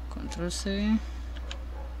 Control C.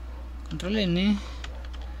 Control N.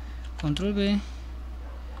 Control B.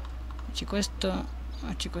 Achico esto.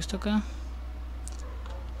 Achico esto acá.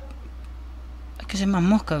 Hay que ser más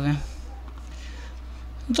moscas, ve.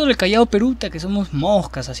 Todo el Callao Peruta, que somos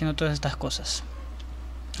moscas haciendo todas estas cosas.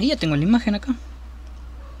 Y ya tengo la imagen acá.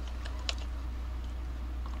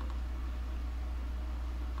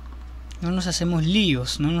 No nos hacemos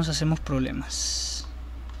líos, no nos hacemos problemas.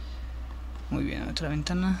 Muy bien, otra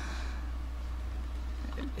ventana.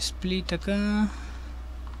 El split acá.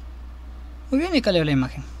 Muy bien, y acá leo la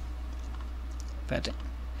imagen. Espérate.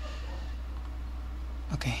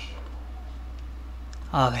 Ok.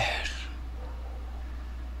 A ver.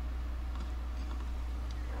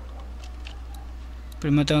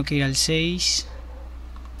 Primero tengo que ir al 6.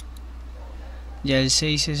 Ya el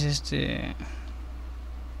 6 es este...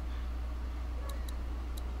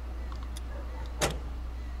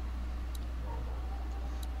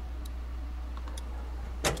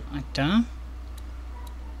 Ahí está.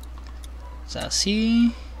 O sea,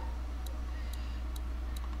 así.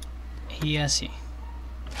 Y así.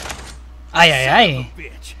 ¡Ay, ay, ay!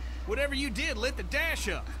 Whatever you did lit the dash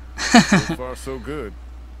up. So far, so good.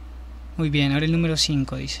 Muy bien, ahora el número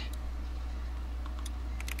 5 dice.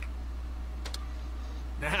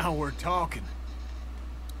 Now we're talking.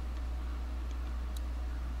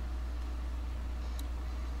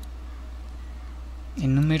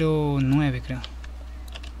 El número 9 creo.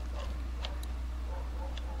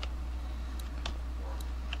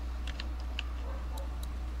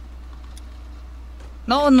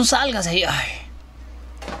 No, no salgas ahí. Ay.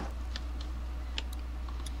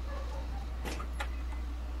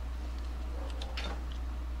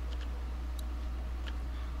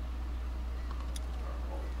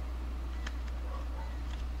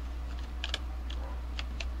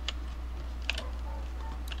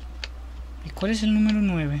 ¿Y cuál es el número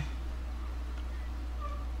 9?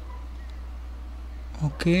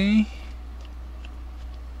 Ok.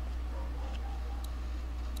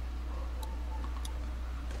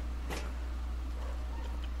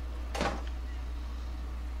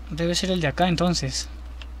 Debe ser el de acá entonces.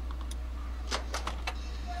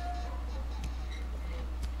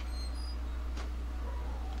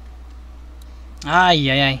 Ay,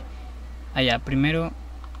 ay, ay. Allá, primero.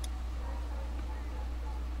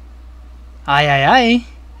 Ay, ay, ay.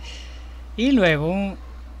 Y luego.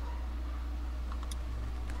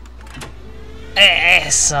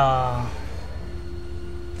 Eso.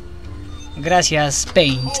 Gracias,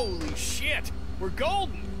 Paint. Holy shit, we're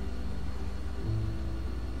golden.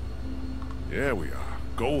 Yeah, we are.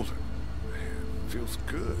 Golden. Man, feels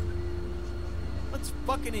good. Let's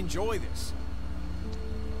fucking enjoy this.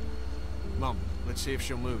 Mom, let's see if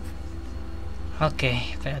she'll move. Ok,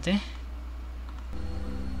 espérate.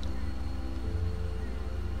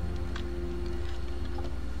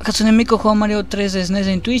 Hatsune Miku jugó Mario 3 de SNES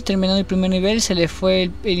en Twitch, terminando el primer nivel, se le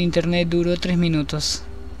fue el internet, duró 3 minutos.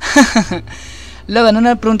 Logan,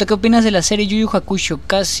 una pregunta, ¿qué opinas de la serie Yu Yu Hakusho?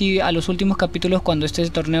 Casi a los últimos capítulos, cuando este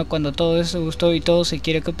torneo, cuando todo eso gustó y todo se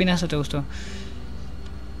quiere, ¿qué opinas o te gustó?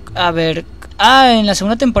 A ver, en la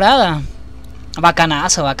segunda temporada.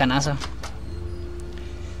 Bacanazo, bacanazo.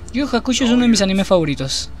 Yu Yu Hakusho es uno de mis animes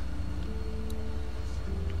favoritos.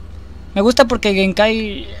 Me gusta porque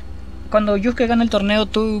Genkai, cuando Yusuke gana el torneo,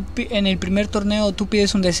 en el primer torneo tú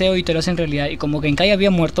pides un deseo y te lo hacen realidad. Y como Genkai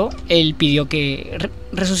había muerto, él pidió que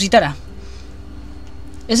resucitara.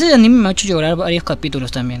 Ese anime me ha hecho llorar varios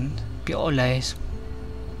capítulos también. Piola es.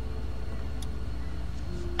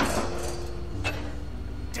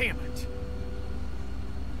 Damn it.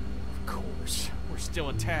 Of course, we're still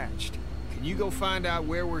attached. Can you go find out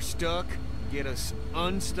where we're stuck? Get us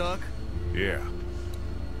unstuck? Yeah.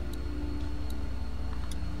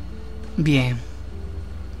 Bien.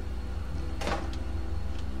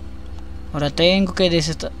 Ahora tengo que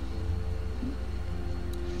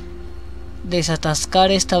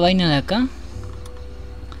desatascar esta vaina de acá.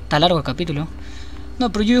 Está largo el capítulo.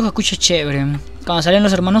 No, pero Yu Yu Hakusho es chévere. Cuando salen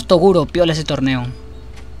los hermanos Toguro, piola ese torneo.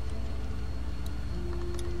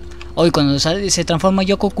 Hoy cuando se transforma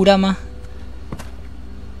Yoko Kurama,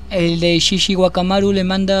 el de Shishi Wakamaru le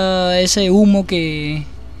manda ese humo que...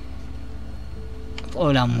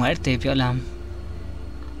 Oh, la muerte, piola.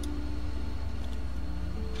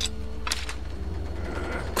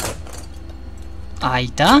 Ahí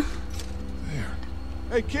está.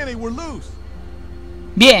 Hey, Kenny, we're loose.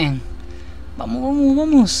 Bien. Vamos, vamos,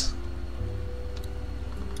 vamos.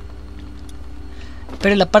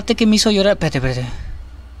 Pero la parte que me hizo llorar... Espérate.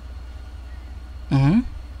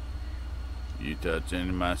 You touch any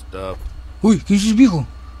of my stuff? Uy, ¿qué es viejo?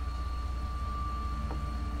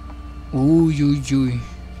 Uy. I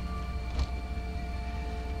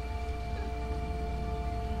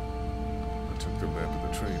took the map of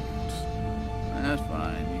the train routes. That's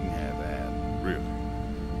fine. You can have that. Really?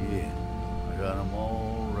 Yeah. I got them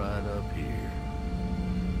all right up here.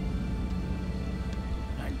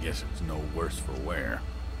 I guess it's no worse for wear.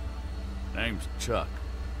 Name's Chuck.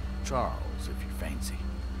 Charles, if you fancy.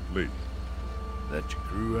 Lee. That your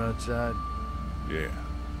crew outside? Yeah.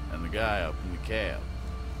 And the guy up in the cab?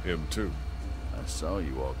 Him too. I saw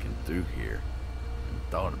you walking through here and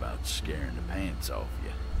thought about scaring the pants off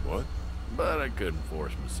you. What? But I couldn't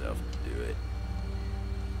force myself to do it.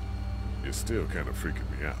 You're still kind of freaking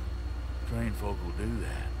me out. Trained folk will do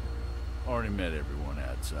that. Already met everyone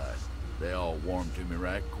outside. They all warmed to me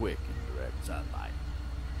right quick in direct sunlight.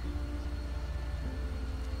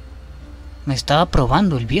 Me estaba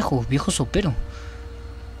probando el viejo sopero.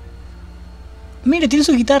 Mire, tiene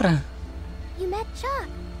su guitarra. You met Chuck.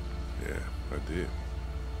 Yeah, I did.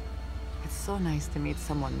 It's so nice to meet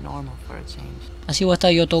someone normal for a change. Así voy a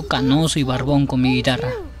estar yo todo canoso y barbón con mi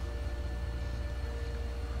guitarra.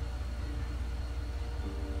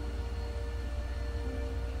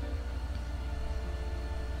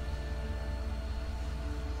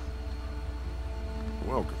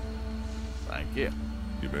 Welcome. Thank you.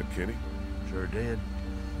 You met Kenny? Sure did.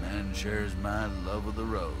 Man shares my love of the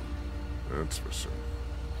road. That's for certain.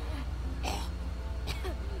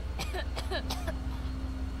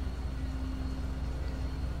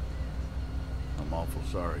 I'm awful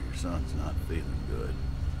sorry your son's not feeling good.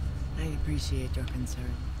 I appreciate your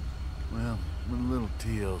concern. Well, with a little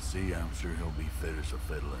TLC, I'm sure he'll be fit as a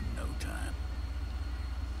fiddle in no time.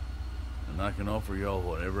 And I can offer y'all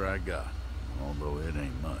whatever I got, although it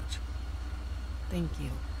ain't much. Thank you.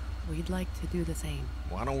 We'd like to do the same.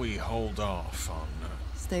 Why don't we hold off on...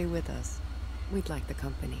 Stay with us. We'd like the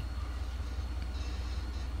company.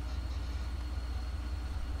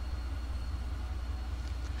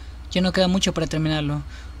 Ya no queda mucho para terminarlo.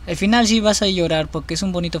 El final sí vas a llorar porque es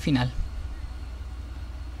un bonito final.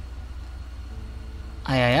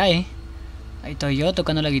 Ay. Ahí estoy yo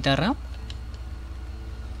tocando la guitarra.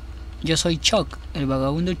 Yo soy Chuck, el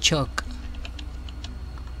vagabundo Chuck.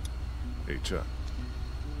 Hey, Chuck.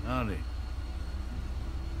 Howdy.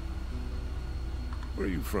 Where are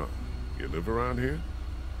you from? You live around here?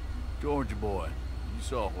 Georgia boy, you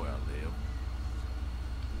saw where I live.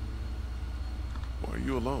 Why are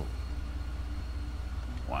you alone?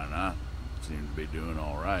 Why not? Seem to be doing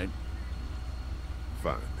all right.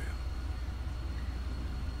 Fine, then.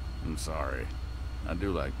 I'm sorry. I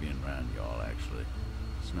do like being around y'all, actually.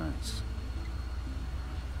 It's nice.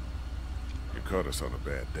 You caught us on a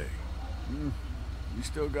bad day. You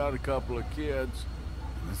still got a couple of kids.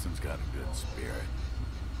 And this one's got a good spirit.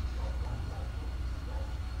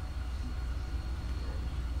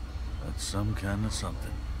 That's some kind of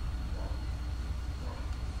something.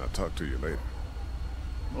 I'll talk to you later.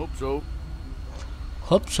 Hope so.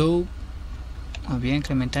 Hope so. Muy bien,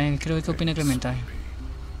 Clementine. Creo que opina Clementine.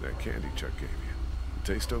 That candy Chuck gave you. It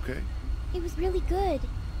taste okay? It was really good.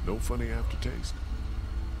 No funny aftertaste?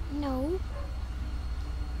 No.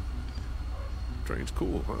 Train's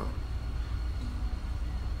cool, huh?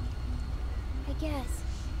 I guess.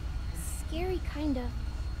 Scary, kinda.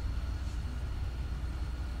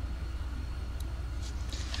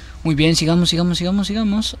 Muy bien, sigamos.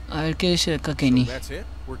 A ver qué dice acá Kenny. So that's it?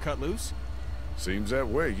 We're cut loose? Seems that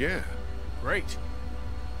way, yeah. Great.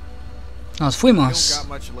 Nos We don't fuimos. got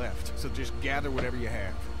much left, so just gather whatever you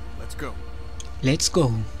have. Let's go. Let's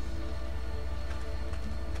go.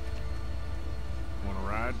 Wanna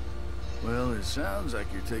ride? Well, it sounds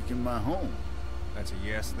like you're taking my home. That's a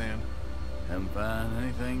yes, then? Haven't found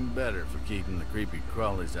anything better for keeping the creepy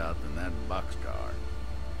crawlies out than that boxcar.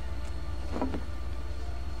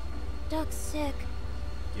 Duck's sick.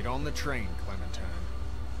 Get on the train, Clementine.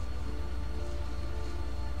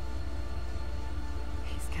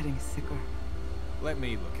 He's getting sicker. Let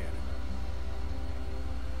me look at him.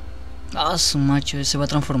 Ah, su macho, se va a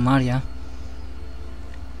transformar ya.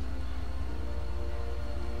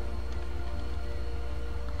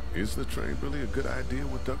 Is the train really a good idea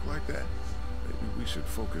with Duck like that? Maybe we should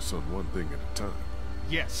focus on one thing at a time.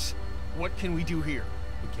 Yes. What can we do here?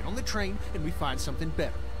 We get on the train and we find something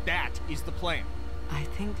better. That is the plan. I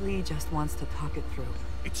think Lee just wants to talk it through.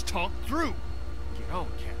 It's talked through. Get on,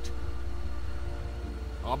 Kent.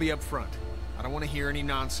 I'll be up front. I don't want to hear any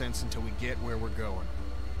nonsense until we get where we're going.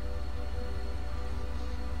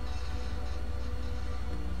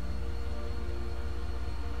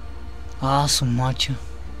 Ah, su macho.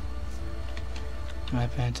 A ver,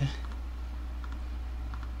 espérate.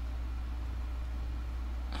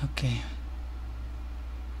 Ok.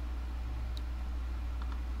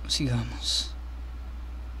 Sigamos.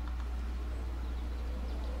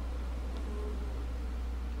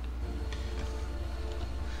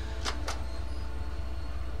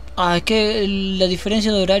 Ah, es que la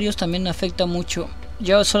diferencia de horarios también afecta mucho.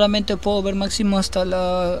 Yo solamente puedo ver máximo hasta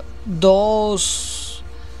la 2,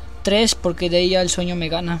 3 porque de ahí ya el sueño me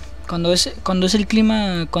gana. Cuando es el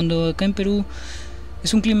clima, cuando acá en Perú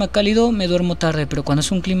es un clima cálido me duermo tarde, pero cuando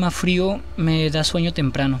es un clima frío me da sueño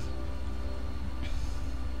temprano.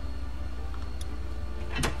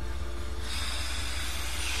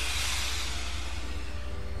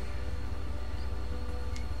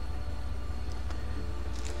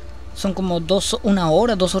 Son como 2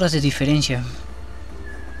 horas de diferencia.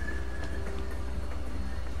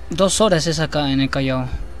 2 horas es acá en el Callao.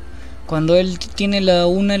 Cuando él tiene la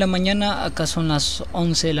 1 de la mañana, acá son las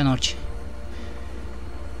 11 de la noche.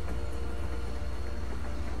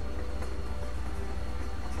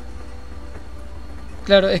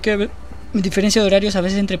 Claro, es que diferencia de horarios a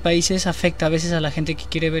veces entre países afecta a veces a la gente que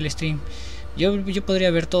quiere ver el stream. Yo podría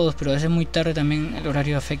ver todos, pero a veces muy tarde también el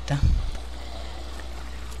horario afecta.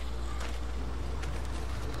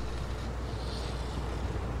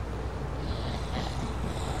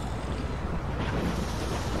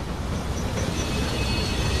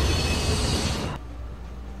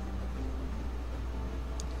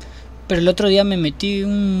 Pero el otro día me metí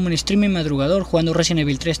un streaming madrugador jugando Resident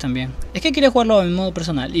Evil 3 también. Es que quería jugarlo a mi modo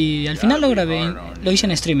personal y al final lo grabé, lo hice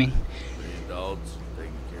en streaming.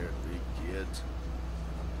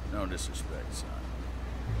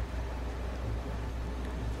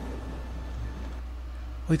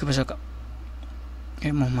 Uy, ¿qué pasó acá?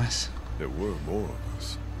 Queremos más. There were more of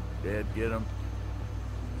us. Dad get him?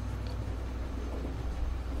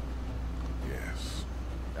 Yes.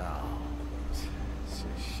 Oh, it's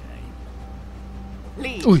a shame.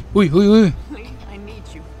 Lee! Uy, uy, uy, uy. Lee, I need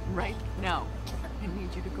you right now. I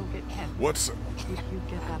need you to go get Ken. What's... If you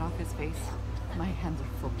get that off his face, my hands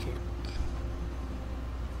are full here.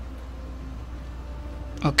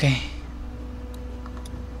 Okay.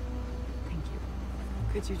 Thank you.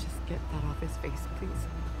 Could you just get that off his face, please?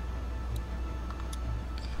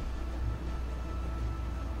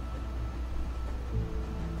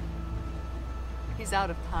 He's out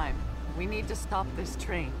of time. We need to stop this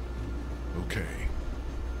train. Okay.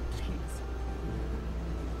 Please.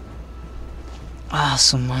 Ah,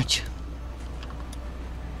 so much.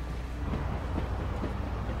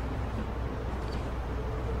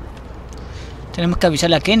 Tenemos que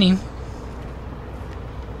avisarle a Kenny.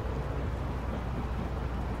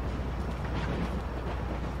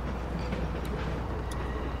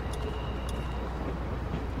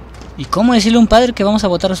 ¿Y cómo decirle a un padre que vamos a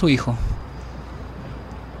votar a su hijo?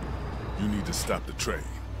 You need to stop the train.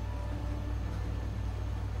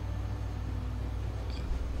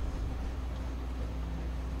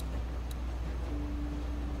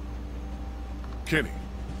 Kenny.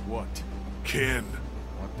 What? Ken.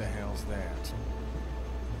 What the hell's that?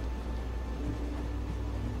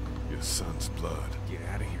 Your son's blood. Get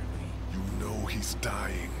out of here, Lee. You know he's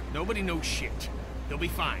dying. Nobody knows shit. He'll be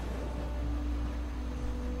fine.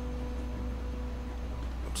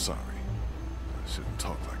 I'm sorry. I shouldn't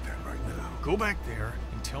talk like that right now. Go back there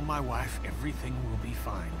and tell my wife everything will be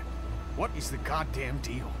fine. What is the goddamn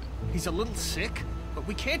deal? He's a little sick, but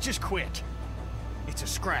we can't just quit. It's a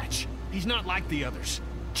scratch. He's not like the others.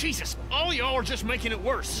 Jesus, all y'all are just making it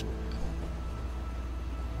worse.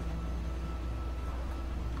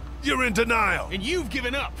 You're in denial. And you've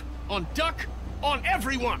given up. On Duck, on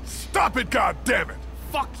everyone. Stop it, goddammit!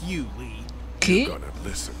 Fuck you, Lee. ¿Qué? You're gonna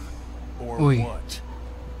listen. Or Uy. what?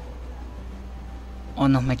 O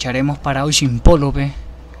nos mecharemos para hoy sin polo, pe.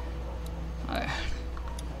 A ver.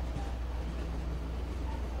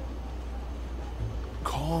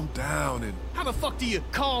 Calm down and... How the fuck do you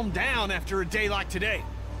calm down after a day like today?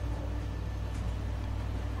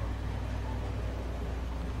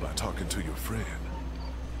 by talking to your friend.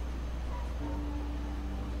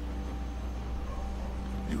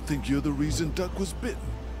 You think you're the reason Duck was bitten?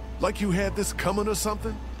 Like you had this coming or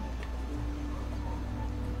something?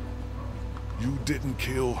 You didn't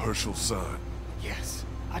kill Herschel's son. Yes,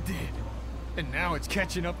 I did. And now it's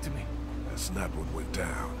catching up to me. That's not what went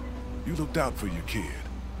down. You looked out for your kid.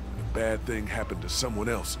 And a bad thing happened to someone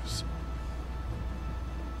else's.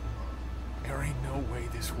 There ain't no way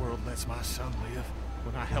this world lets my son live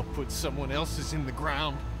when I help put someone else's in the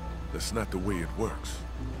ground. That's not the way it works.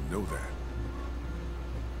 You know that.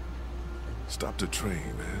 Stop the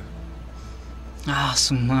train, man. Ah,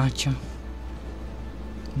 su macho.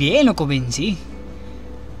 Bien, lo convencí.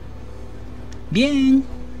 Bien.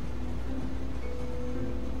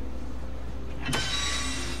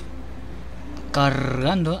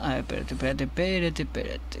 Cargando. A ver,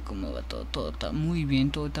 espérate. ¿Cómo va todo? Todo está muy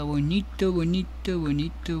bien, todo está bonito.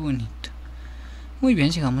 Muy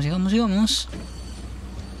bien, sigamos.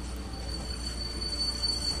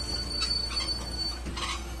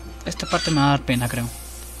 Esta parte me va a dar pena, creo.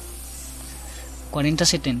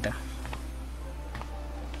 4070.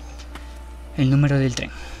 El número del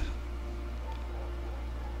tren.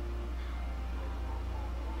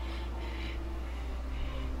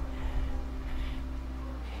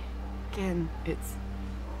 Again,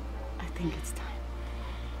 I think it's time.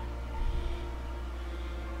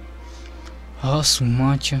 Ah, su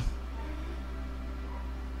macho.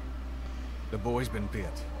 The boy's been bit,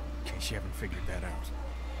 in case you haven't figured that out.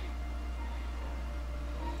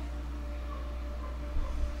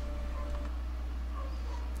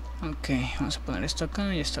 Ok, vamos a poner esto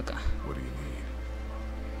acá y esto acá. What do you need?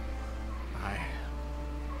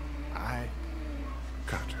 I...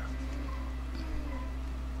 Gotcha.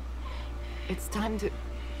 It's time to...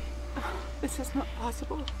 This is not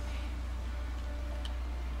possible.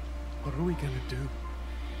 What are we gonna do?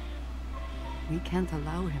 We can't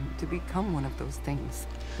allow him to become one of those things.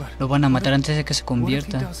 Lo van a matar antes de que se What if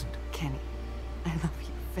he convierta. doesn't? Kenny, I love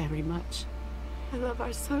you very much. I love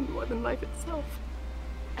our son more than life itself.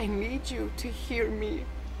 I need you to hear me.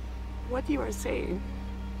 What you are saying,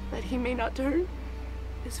 that he may not turn,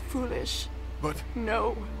 is foolish. But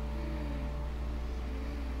No.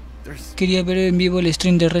 there's... Quería ver en vivo el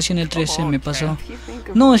stream de Resident Evil 13, me pasó.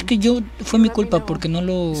 No, es que fue mi culpa porque no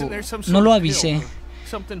Isn't there some sort lo of avisé. pill or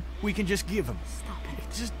something we can just give him? Stop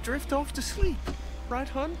it. Just drift off to sleep, right,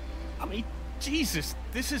 hun? I mean, Jesus,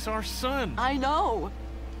 this is our son. I know,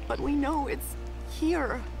 but we know it's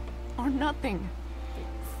here or nothing.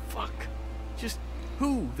 Fuck. Just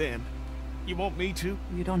who then? You want me to?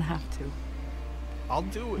 You don't have to. I'll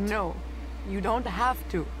do it. No, you don't have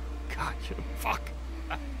to. God, fuck.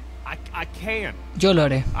 I can. Yo lo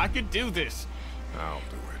haré. I can do this. I'll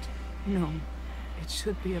do it. No, it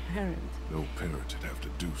should be apparent. No parent should have to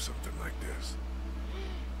do something like this.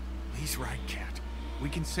 He's right, Kat. We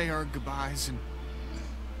can say our goodbyes and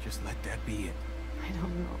just let that be it. I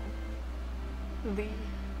don't know. Lee,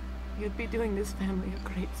 you'd be doing this family a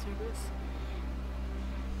great service.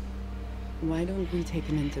 Why don't we take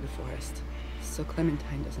him into the forest, so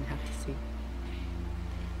Clementine doesn't have to see?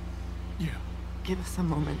 Yeah. Give us a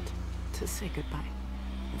moment to say goodbye.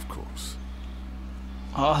 Of course.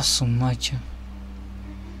 Ah, su macho.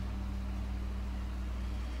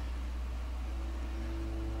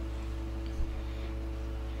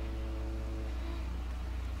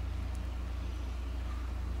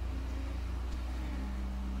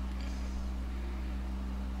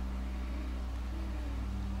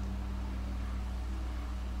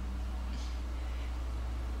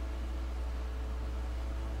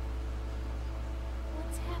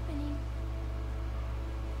 What's happening?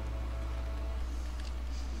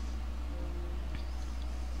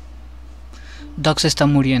 Doc se está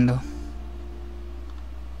muriendo.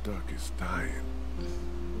 Duck is dying.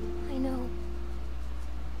 I know.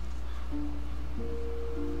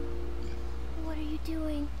 What are you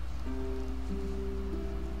doing?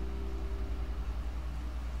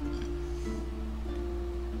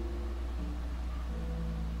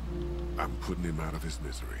 I'm putting him out of his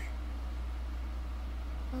misery.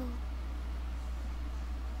 Oh,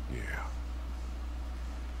 Yeah.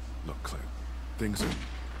 Look, Clint. Things are...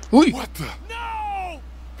 Uy, What the? No!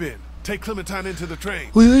 Ben, take Clementine into the train.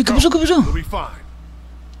 uy, ¿qué pasó? ¿Qué pasó? We'll be fine.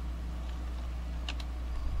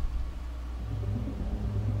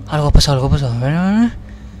 Algo ha pasado. A ver.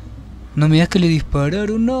 No me digas que le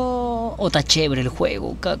dispararon, no. O está chévere el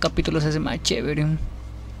juego. Cada capítulo se hace más chévere.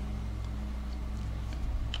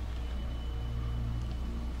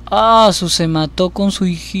 Ah, se mató con su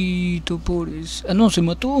hijito, pobres. Ah, no, se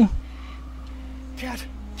mató. Kat!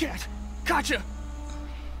 Gotcha!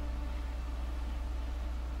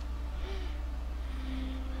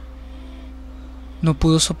 No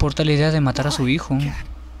pudo soportar la idea de matar a su hijo. Kat!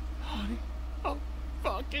 Honey, oh,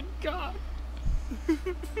 fucking God!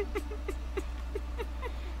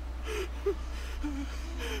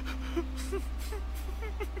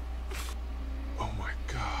 Oh my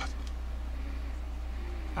God.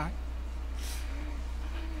 I...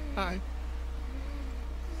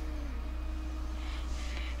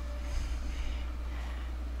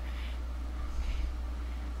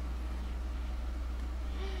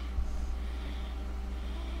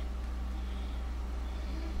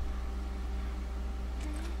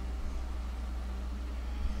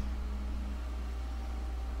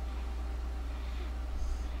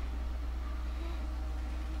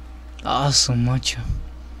 Ah, su macho.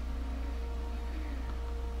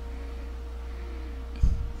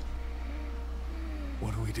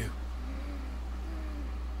 What do we do?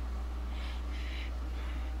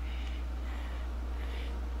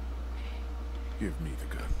 Give me the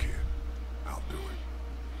gun, kid. I'll do it.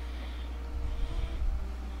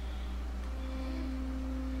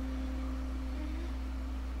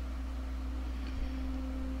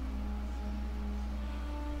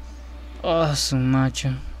 Ah, su macho.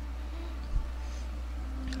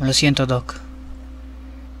 Lo siento, Doc.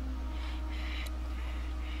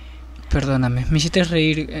 Perdóname, me hiciste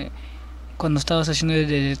reír cuando estabas haciendo de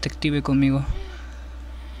detective conmigo.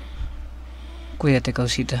 Cuídate,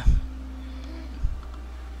 causita.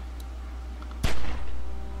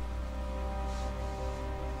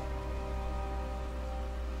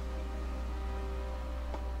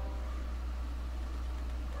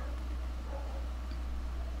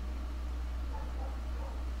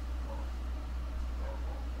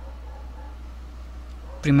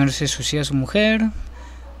 Primero se suicida a su mujer,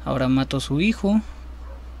 ahora mató a su hijo.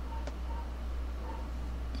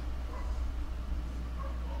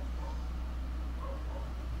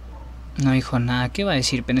 No dijo nada, ¿qué va a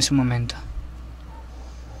decir en ese momento?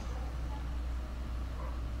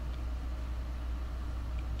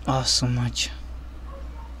 Ah, su macho.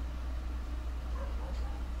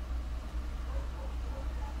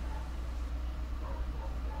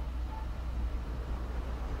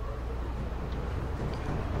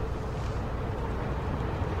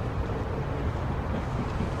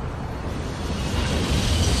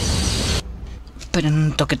 Esperen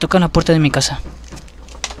un toque, tocan la puerta de mi casa.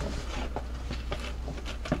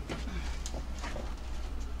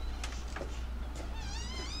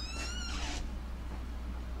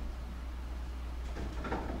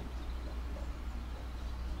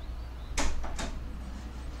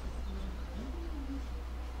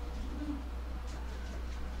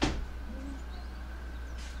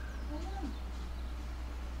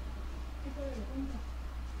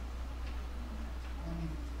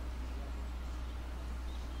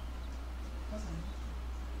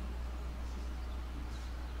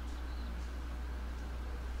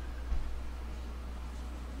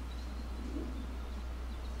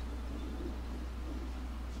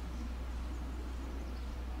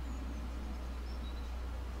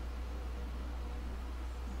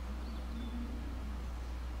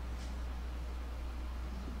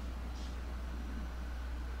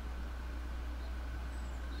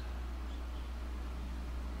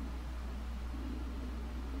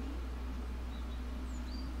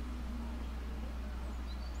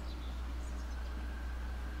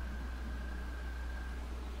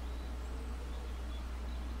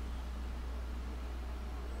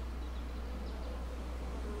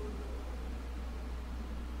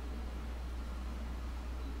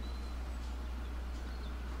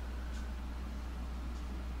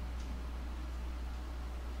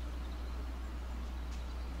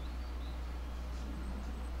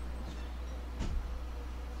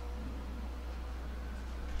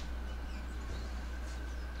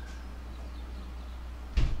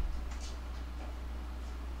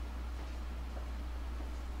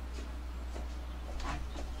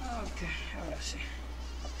 Ahora sí.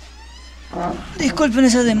 Disculpen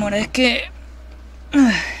esa demora, es que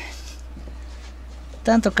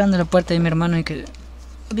estaban tocando la puerta de mi hermano y que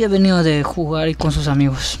había venido de jugar y con sus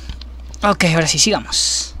amigos. Ok, ahora sí,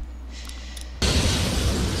 sigamos.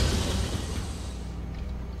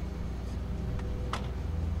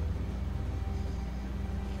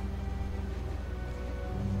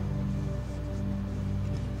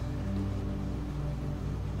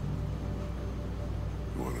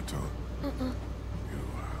 You want to talk?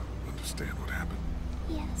 You understand what happened?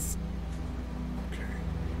 Yes, Okay.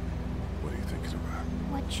 What are you thinking about?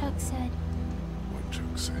 what Chuck said. What Chuck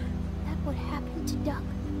say? That what happened to Duck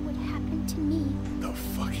would happen to me. The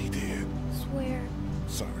fuck he did? Swear.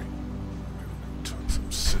 Sorry. I took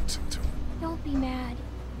some sense into him. Don't be mad.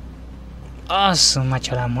 Ah, su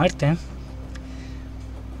macho, la muerte.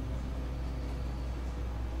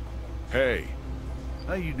 Hey.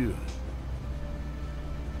 How you doing?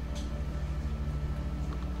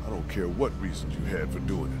 I don't care what reasons you had for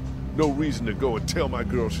doing it. No reason to go and tell my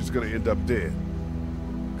girl she's gonna end up dead.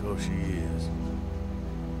 Because she is.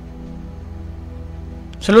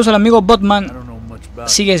 Saludos al amigo I Botman. don't know much about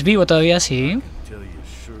 ¿Sigues vivo todavía? Sí. tell you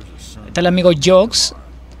as sure as the sun. Está el amigo Jokes.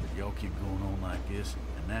 But y'all keep going on like this,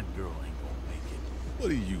 and that girl ain't gonna make it.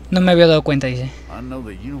 What are you? No me había dado cuenta, dice. I know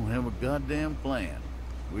that you don't have a goddamn plan.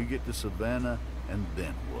 We get to Savannah, and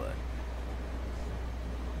then what?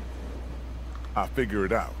 I'll figure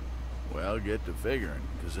it out. Well, get to figuring,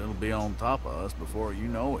 because it'll be on top of us before you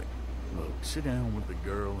know it. Look, sit down with the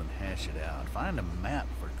girl and hash it out. Find a map,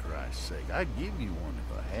 for Christ's sake. I'd give you one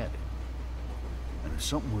if I had it. And if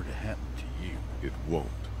something were to happen to you... It won't.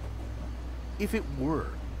 If it were,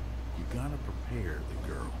 you gotta prepare the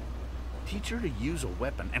girl. Teach her to use a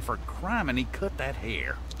weapon, and for criminy, cut that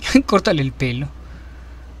hair. Córtale el pelo.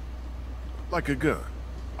 Like a gun.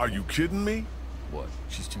 Are you kidding me? What,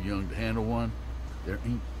 she's too young to handle one? There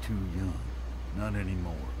ain't too young. Not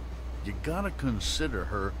anymore. You gotta consider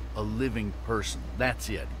her a living person. That's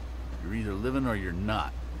it. You're either living or you're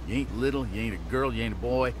not. You ain't little, you ain't a girl, you ain't a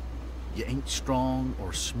boy. You ain't strong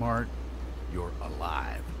or smart. You're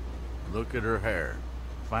alive. Look at her hair.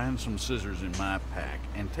 Find some scissors in my pack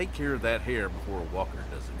and take care of that hair before Walker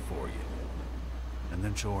does it for you. And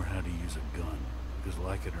then show her how to use a gun. Because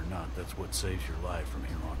like it or not, that's what saves your life from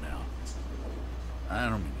here on out. I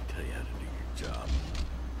don't mean to tell you how to do your job.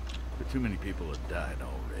 But too many people have died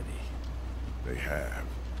already. They have.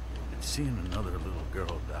 And seeing another little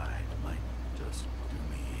girl die might just do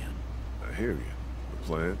me in. I hear you. A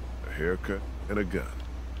plan, a haircut, and a gun.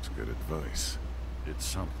 It's good advice. It's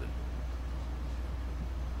something.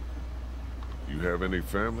 You have any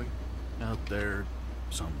family? Out there,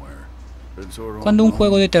 somewhere. Been sort of ¿Cuándo un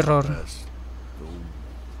juego de terror? past,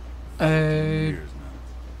 years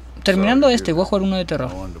now. Terminando este, voy a jugar uno de terror.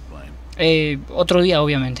 No one to blame. Otro día,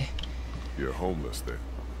 obviamente. You're homeless then.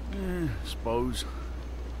 Suppose.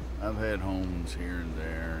 I've had homes here and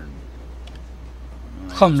there.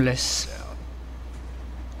 And Homeless.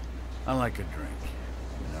 I like a drink,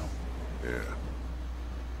 you know. Yeah.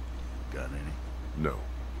 Got any? No.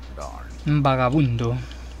 Darn. Vagabundo. I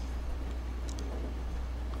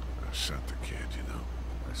shot the kid, you know.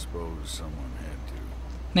 I suppose someone had to.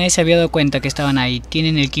 Nadie se había dado cuenta que estaban ahí.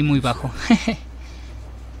 Tienen el ki muy bajo.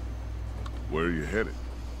 Where are you headed?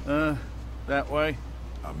 That way?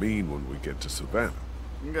 I mean when we get to Savannah.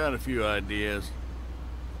 Got a few ideas.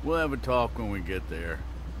 We'll have a talk when we get there.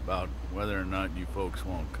 About whether or not you folks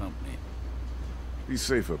want company. Be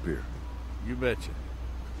safe up here. You betcha.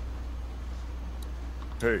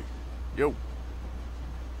 Hey. Yo.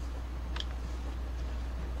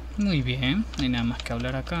 Muy bien, no hay nada más que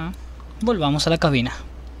hablar acá. Volvamos a la cabina.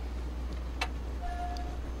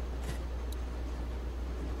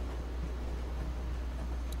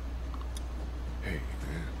 Hey,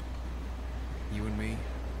 man. You and me,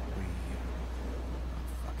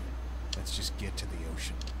 fuck it. Let's just get to the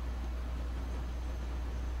ocean.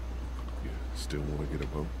 You still want to get a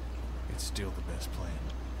boat? It's still the best plan.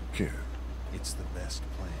 Can't. It's the best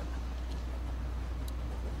plan.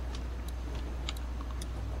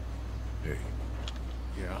 Hey.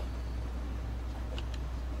 Yeah?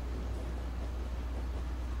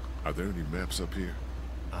 Are there any maps up here?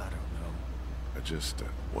 I don't know. I just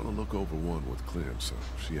want to look over one with Clem so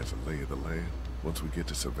she has a lay of the land once we get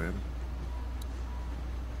to Savannah.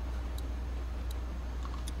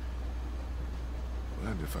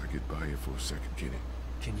 Mind if I get by you for a second, Kenny?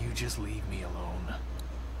 Can you just leave me alone?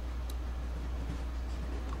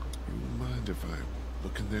 You mind if I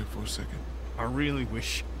look in there for a second? I really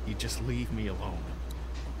wish you'd just leave me alone.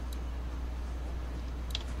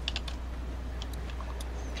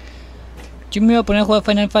 Yo me iba a poner a jugar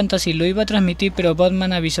Final Fantasy, lo iba a transmitir, pero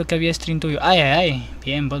Botman avisó que había stream tuyo. Ay, ay, ay.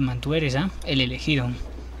 Bien, Botman, tú eres, el elegido.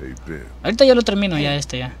 Hey, Ben. Ahorita ya lo termino, ya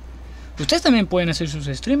ya. Ustedes también pueden hacer sus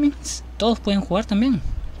streamings. Todos pueden jugar también.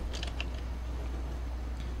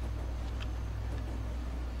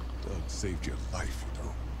 Doug saved your life, you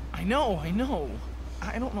know. I know.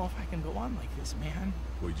 I don't know if I can go on like this, man.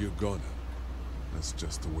 Well, you're gonna. That's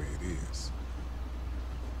just the way it is.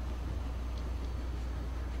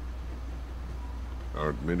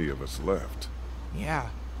 Aren't many of us left. Yeah.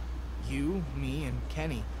 You, me, and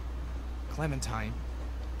Kenny. Clementine.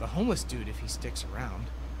 The homeless dude if he sticks around.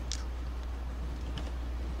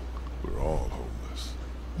 We're all homeless.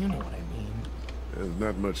 You know what I mean. There's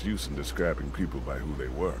not much use in describing people by who they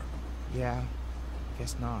were. Yeah.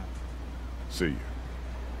 Guess not. See you.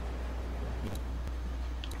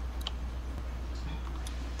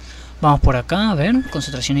 Vamos por acá, a ver.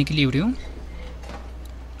 Concentración y equilibrio.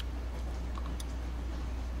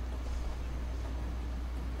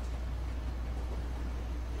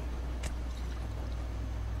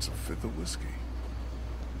 It's a fifth of whiskey.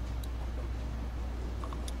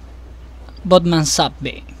 Botman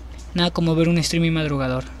Subway. Nada como ver un streaming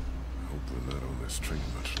madrugador. Hope we're not on this train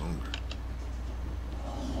much longer.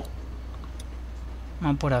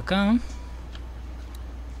 Vamos por acá.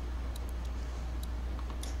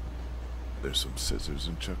 There's some scissors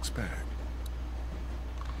in Chuck's bag.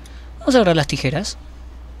 Vamos a agarrar las tijeras.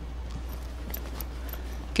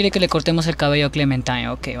 Quiere que le cortemos el cabello a Clementine.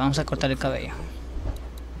 Ok, vamos a cortar el cabello.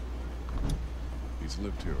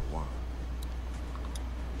 lived here a while.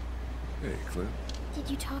 Hey, Clint. Did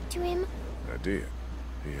you talk to him? I did.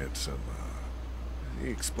 He had some, he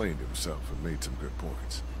explained himself and made some good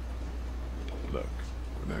points. Look,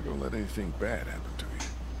 we're not gonna let anything bad happen to you,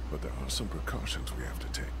 but there are some precautions we have to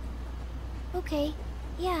take. Okay.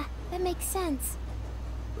 Yeah, that makes sense.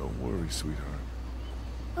 Don't worry, sweetheart.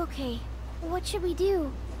 Okay. What should we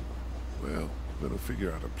do? Well, we're gonna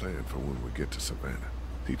figure out a plan for when we get to Savannah.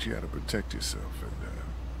 Teach you how to protect yourself and,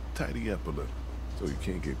 tidy up a little, so you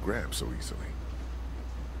can't get grabbed so easily.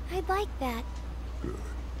 I'd like that. Good.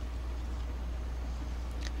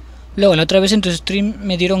 Luego, la otra vez en tu stream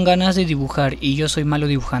me dieron ganas de dibujar y yo soy malo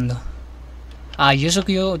dibujando. Ah, y eso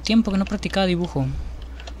que yo tiempo que no practicaba dibujo.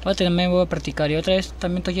 Me voy a practicar y otra vez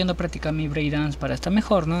también estoy yendo a practicar mi breakdance para estar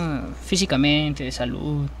mejor, ¿no? Físicamente, de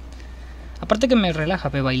salud. Aparte que me relaja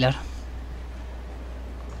bailar.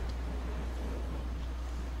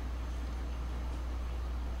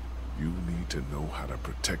 You need to know how to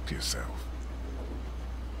protect yourself.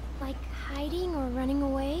 Like hiding or running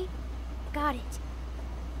away? Got it.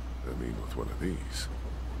 I mean, with one of these.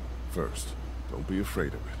 First, don't be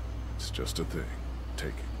afraid of it. It's just a thing. Take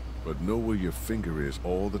it. But know where your finger is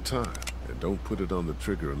all the time. And don't put it on the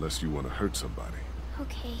trigger unless you want to hurt somebody.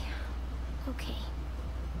 Okay. Okay.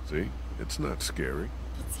 See? It's not scary.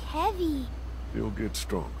 It's heavy. You'll get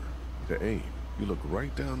stronger. To aim, you look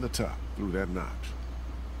right down the top, through that notch.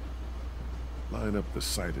 Line up the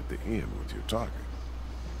sight at the end with your target.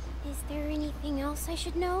 Is there anything else I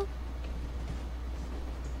should know?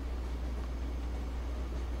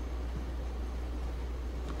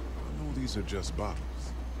 I know these are just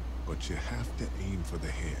bottles, but you have to aim for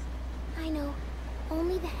the head. I know.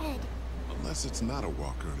 Only the head. Unless it's not a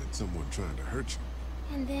walker and it's someone trying to hurt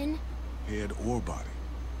you. And then? Head or body.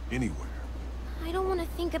 Anywhere. I don't want to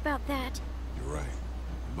think about that. You're right.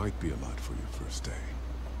 It might be a lot for your first day.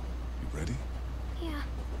 You ready? Yeah,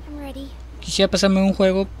 I'm ready. Quisiera pasarme un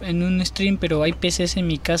juego en un stream, pero hay PCs en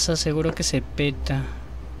mi casa, seguro que se peta.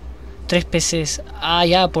 3 PCs. Ah,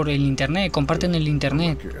 ya, por el internet, comparten el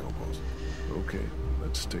internet. Okay,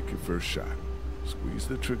 let's take your first shot. Squeeze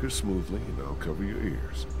the trigger smoothly and I'll cover your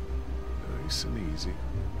ears. Nice and easy.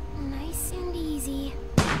 Nice and easy.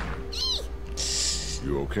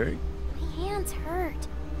 You okay? My hands hurt.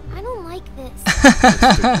 I don't like this. Let's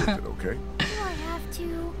stick with it, okay? Do I have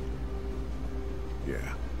to?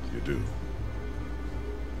 Yeah, you do.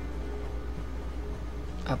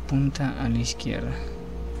 Apunta a la izquierda.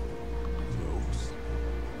 Close.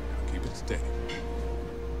 Now keep it steady.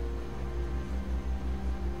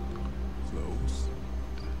 Close.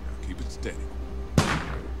 Now keep it steady.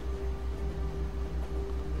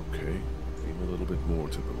 Okay, aim a little bit more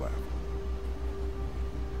to the left.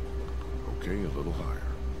 Okay, a little higher.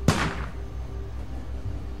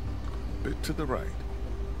 A bit to the right.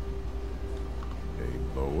 Aim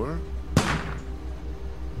lower.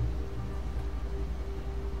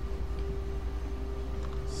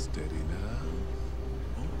 Steady now.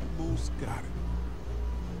 Almost got it.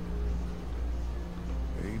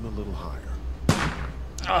 Aim a little higher.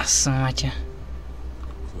 Ah, su macha.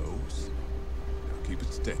 Close. Now keep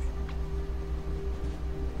it steady.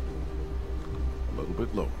 A little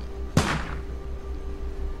bit lower.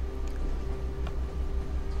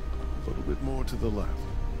 A little bit more to the left.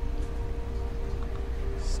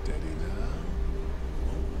 Steady now.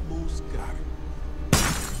 Almost got it.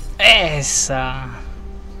 Esa.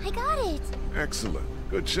 I got it. Excellent.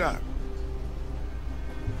 Good shot.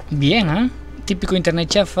 Bien, ¿eh? Típico internet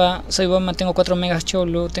chafa. Soy bomba, tengo 4 megas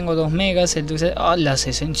cholo, tengo 2 megas. El dulce. Oh, la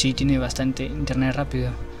 60 sí tiene bastante internet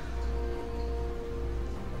rápido.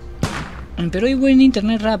 Pero hay buen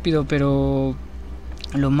internet rápido, pero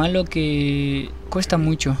lo malo que cuesta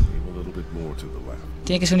mucho. Aim a little bit more to the left.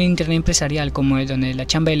 Tiene que ser un internet empresarial como el donde la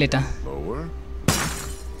chamba eleta. Lower.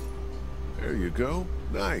 There you go.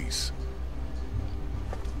 Nice.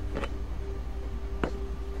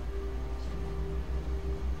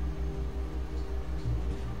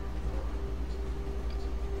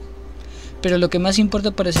 Pero lo que más importa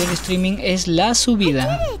para hacer streaming es la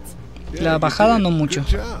subida. La bajada no mucho.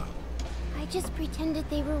 Good job. I just pretended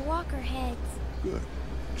they were walker heads. Good.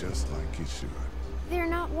 Just like you should. They're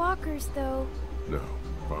not walkers, though. No,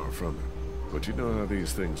 far from it. But you know how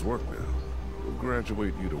these things work now. We'll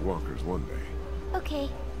graduate you to walkers one day. Okay,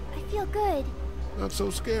 I feel good. Not so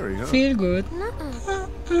scary, huh? Feel good. Nuh-uh.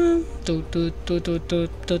 Tu, tu, tu, tu, tu,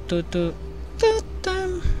 tu, tu, tu, tu,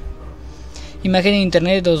 tu. Imagen en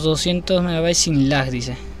internet de 200 MB sin lag,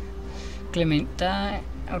 dice Clementine.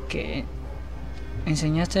 Ok.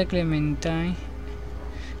 Enseñaste a Clementine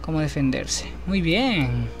cómo defenderse. Muy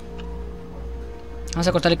bien. Vamos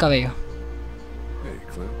a cortar el cabello. Hey,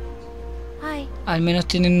 Al menos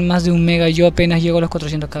tienen más de 1 mega. Yo apenas llego a los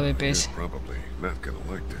 400 kbps. You're probably not gonna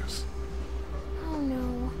like this. Oh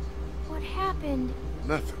no. What happened?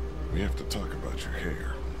 Nothing. We have to talk about your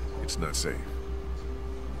hair. It's not safe.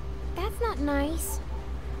 That's not nice.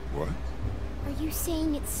 What? Are you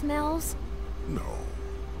saying it smells? No.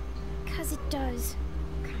 'Cause it does.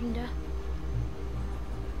 Kinda.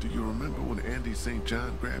 Do you remember when Andy St.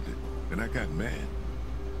 John grabbed it and I got mad?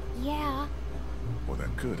 Yeah. Well,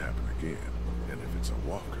 that could happen again. And if it's a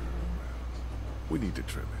walker, we need to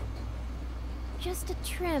trim it. Just a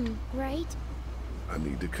trim, right? I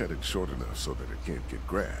need to cut it short enough so that it can't get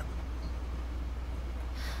grabbed.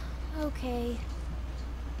 Okay.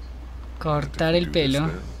 Cortar el pelo.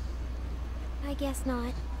 I guess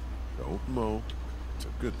not. Don't mow. It's a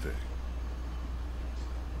good thing.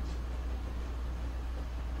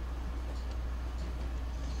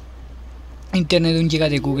 Internet de 1 giga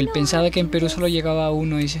de Google. Pensaba que en Perú solo llegaba a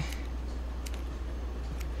 1, dice.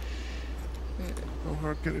 How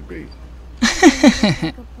hard can it be?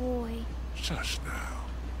 Like a boy. Shush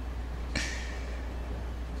now.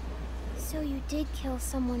 So you did kill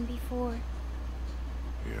someone before.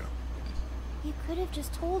 Yeah. You could have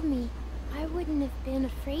just told me. I wouldn't have been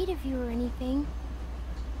afraid of you or anything.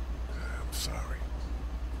 I'm sorry.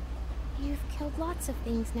 You've killed lots of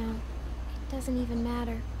things now. It doesn't even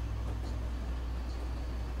matter.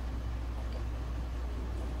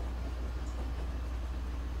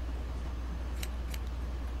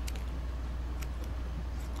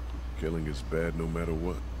 Killing is bad no matter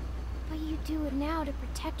what. But you do it now to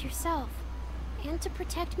protect yourself. And to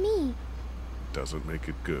protect me. Doesn't make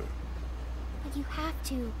it good. But you have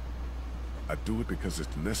to. I do it because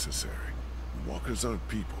it's necessary. Walkers aren't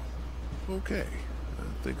people. Okay.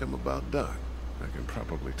 I think I'm about done. I can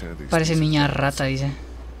probably tie these Parece things niña together. rata, dice.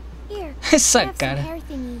 Here, Esa I have some cara. hair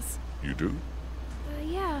thingies. You do?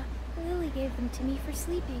 Yeah, Lily gave them to me for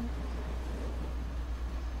sleeping.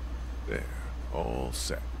 There. All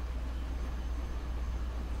set.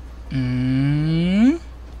 Él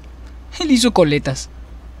hizo coletas.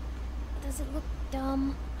 Does it look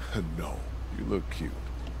dumb? No. You look cute.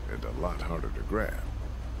 And a lot harder to grab.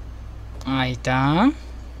 Ahí está.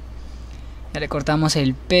 Ya le cortamos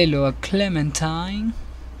el pelo a Clementine.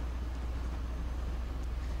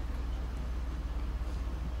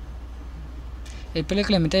 El pelo de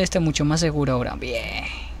Clementine está mucho más seguro ahora. Bien.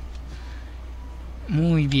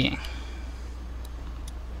 Muy bien.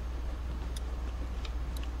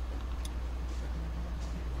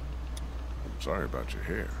 I'm sorry about your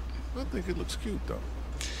hair. I think it looks cute though.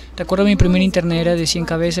 Recuerdo mi primer internet era de 100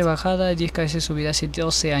 kbs bajada y 10 kbs subida hace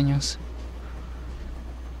 12 años.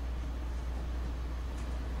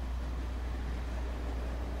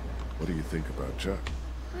 What do you think about Chuck?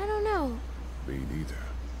 I don't know. Me neither.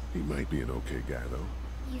 He might be an okay guy though.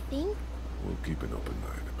 You think? We'll keep an open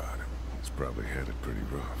mind about him. He's probably had it pretty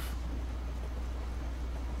rough.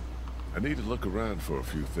 I need to look around for a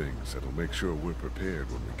few things that'll make sure we're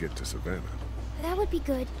prepared when we get to Savannah. That would be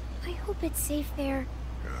good. I hope it's safe there.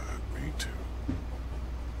 God, me too.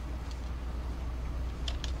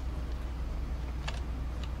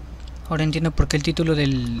 Ahora entiendo por qué el título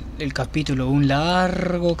del capítulo, un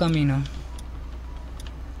largo camino.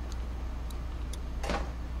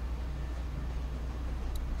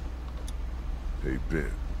 Hey,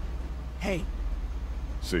 Ben. Hey.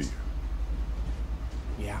 See you.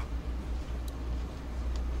 Yeah.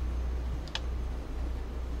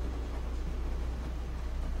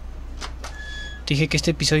 Dije que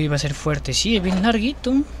este episodio iba a ser fuerte. Sí, es bien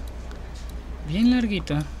larguito. Bien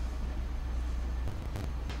larguito. I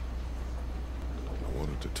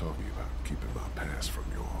wanted to talk to you about keeping my past from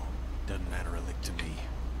you all. Doesn't matter a lick to me.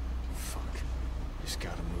 Fuck. Just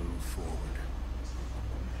gotta move forward.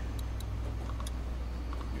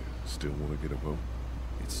 You still want to get a vote?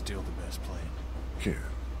 It's still the best plan. Ken.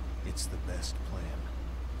 It's the best plan.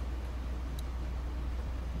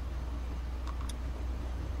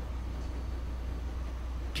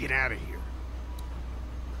 Get out of here.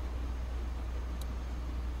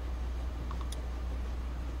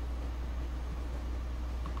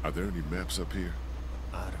 Are there any maps up here?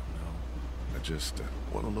 I don't know. I just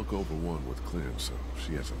want to look over one with Clem so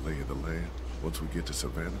she has a lay of the land once we get to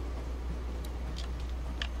Savannah.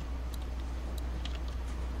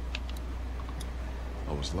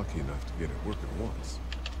 I was lucky enough to get it working once.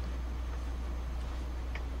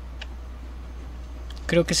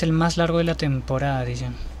 Creo que es el más largo de la temporada,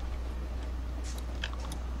 dicen.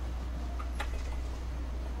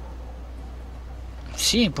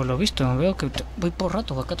 Sí, por lo visto, veo que voy por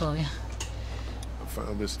rato acá todavía. I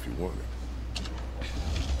found this if you want it.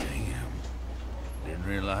 Damn. Didn't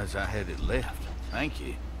realize I had it left. Thank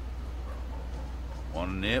you.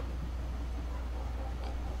 Want a nip?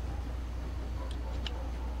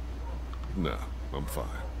 No, I'm fine.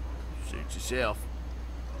 Suit yourself.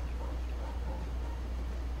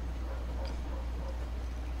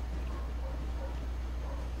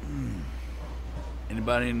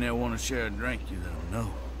 Anybody in there want to share a drink, you let them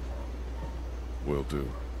know. Will do.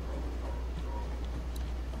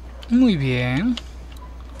 Muy bien.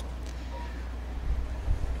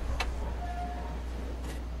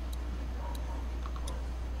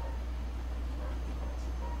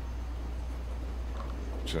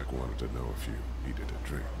 Chuck wanted to know if you needed a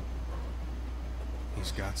drink.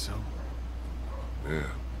 He's got some. Yeah.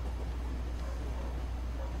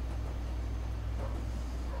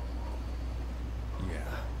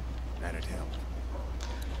 Yeah, that'd help.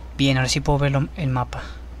 Bien, ahora sí puedo ver el mapa.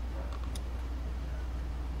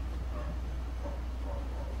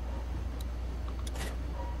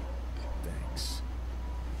 Thanks.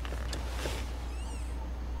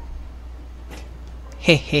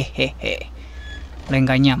 Jejejeje. Lo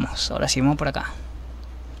engañamos. Ahora sí vamos por acá.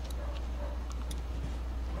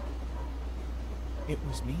 It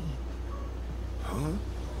was me. Huh?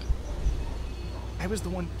 I was the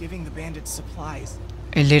one giving the bandits supplies.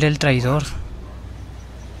 Él era el traidor.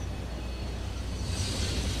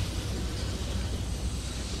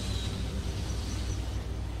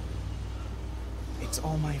 It's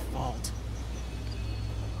all my fault.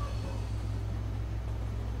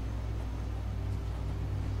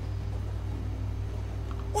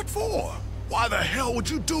 What for? Why the hell would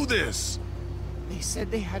you do this? They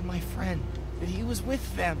said they had my friend, that he was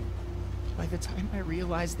with them. By the time I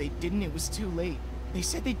realized they didn't, it was too late. They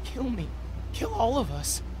said they'd kill me. Kill all of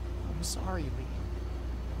us. I'm sorry, Lee.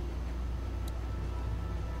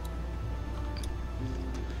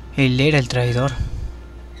 Él era el traidor.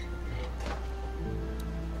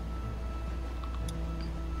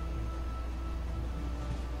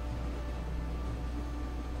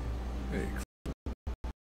 Hey,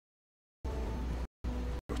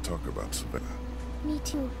 let's talk about Savannah. Me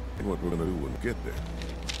too. And what we're gonna do when we get there.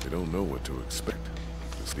 They don't know what to expect.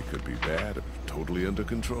 The city could be bad or totally under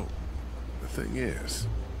control. The thing is,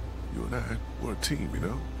 you and I, we're a team, you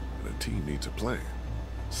know? And a team needs a plan.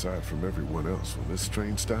 Aside from everyone else, when this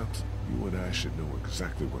train stops, you and I should know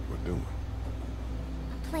exactly what we're doing.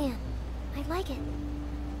 A plan. I like it.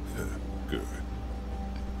 Good.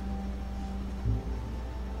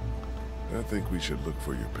 I think we should look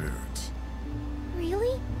for your parents.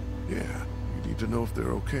 Really? Yeah, you need to know if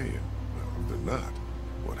they're okay, and, well, if they're not,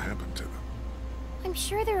 what happened to them. I'm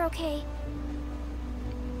sure they're okay.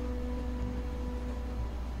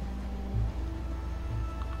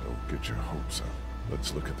 Don't get your hopes up.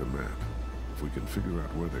 Let's look at the map. If we can figure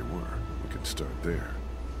out where they were, we can start there.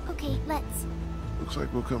 Okay, let's. Looks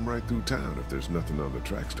like we'll come right through town if there's nothing on the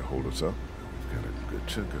tracks to hold us up. We've got a good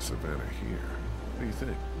chunk of Savannah here. What do you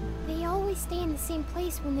think? They always stay in the same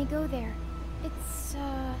place when they go there. It's,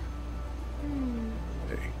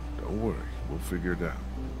 Hey, don't worry. We'll figure it out.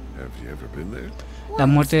 Have you ever been there? La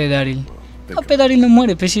muerte de Daryl. Well, No, think pero Daryl no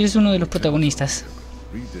muere, pero sí es uno de los protagonistas.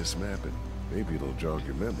 Read this map and maybe it'll jog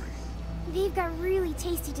your memory. They've got really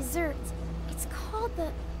tasty desserts. It's called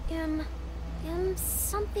the,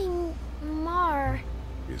 something Mar.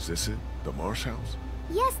 Is this it? The Marsh House?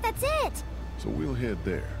 Yes, that's it! So we'll head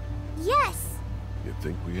there. Yes! You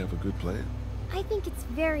think we have a good plan? I think it's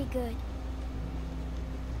very good.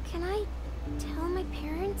 Can I tell my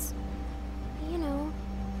parents? You know.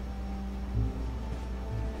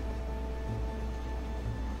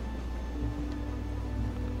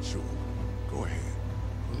 Sure. Go ahead.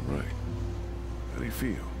 All right. How do you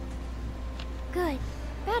feel? Good.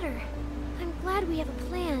 Better. I'm glad we have a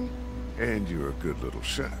plan. And you're a good little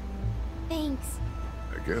shot. Thanks.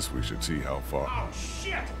 I guess we should see how far. Oh,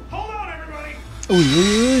 shit! Hold on, everybody! Uy,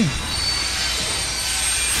 uy, uy.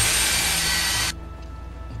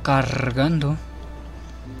 Cargando.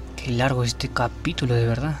 Qué largo este capítulo, de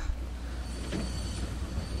verdad.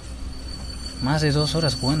 Más de 2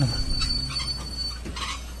 horas jugando.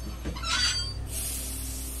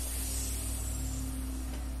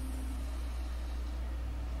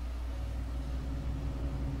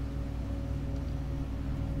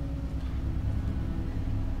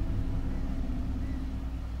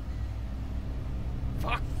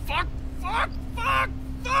 Fuck, fuck, fuck, fuck,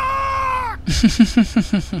 fuck!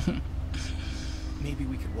 Maybe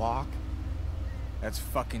we could walk? That's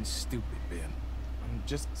fucking stupid, Ben. I'm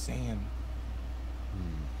just saying.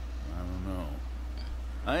 I don't know.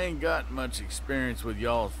 I ain't got much experience with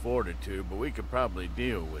y'all's fortitude, but we could probably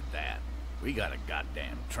deal with that. We got a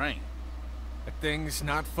goddamn train. That thing's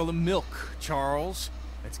not full of milk, Charles.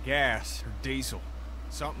 That's gas or diesel.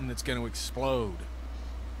 Something that's gonna explode.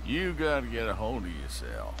 You gotta get a hold of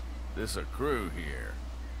yourself. This a crew here.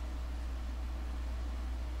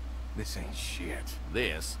 This ain't shit.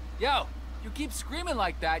 This? Yo, you keep screaming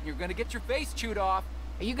like that and you're gonna get your face chewed off.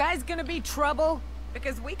 Are you guys gonna be trouble?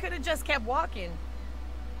 Because we could have just kept walking.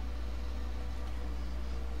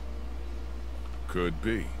 Could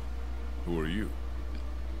be. Who are you?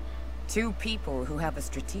 2 people who have a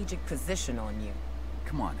strategic position on you.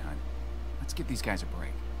 Come on, hon. Let's give these guys a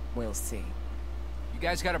break. We'll see. You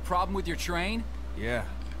guys got a problem with your train? Yeah,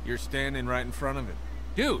 you're standing right in front of it.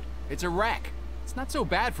 Dude, it's a wreck. It's not so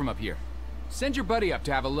bad from up here. Send your buddy up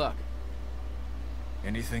to have a look.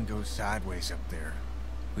 Anything goes sideways up there,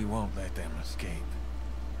 we won't let them escape.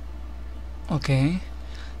 Ok.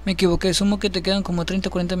 Me equivoqué, sumo que te quedan como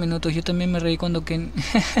 30-40 minutos. Yo también me reí cuando Ken...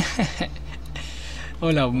 Oh,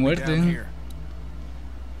 la muerte.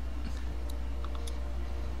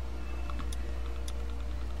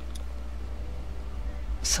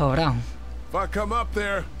 Sobrado. If I come up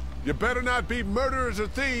there, you better not be murderers or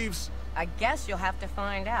thieves. I guess you'll have to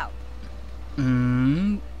find out.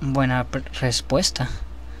 Buena respuesta.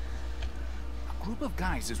 A group of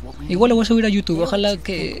guys is what we Igual lo voy a subir a YouTube. Ojalá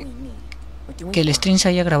que el stream se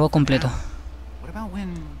haya grabado completo. What about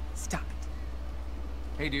when... Stop it.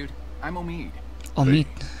 Hey dude, I'm Omid. Omid.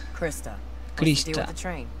 Krista. Krista. The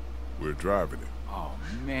train. We're driving it. Oh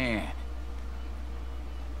man.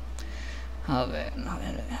 A ver.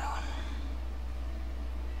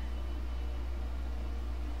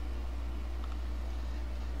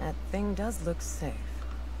 That thing does look safe.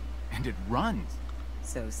 And it runs.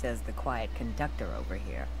 So says the quiet conductor over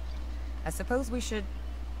here. I suppose we should...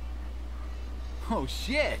 Oh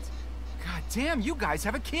shit! God damn, you guys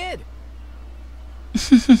have a kid!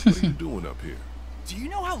 What are you doing up here? Do you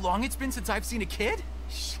know how long it's been since I've seen a kid?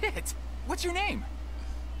 Shit! What's your name?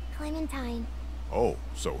 Clementine. Oh,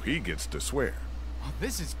 so he gets to swear. Oh,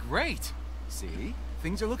 this is great! See?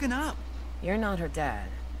 Things are looking up. You're not her dad.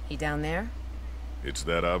 He down there? It's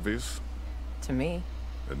that obvious? To me.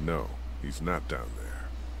 And no, he's not down there.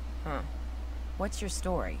 Huh. What's your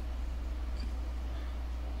story?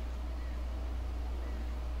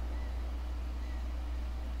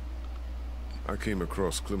 I came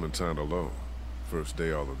across Clementine alone. First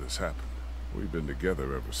day all of this happened. We've been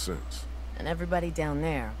together ever since. And everybody down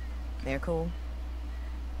there, they're cool?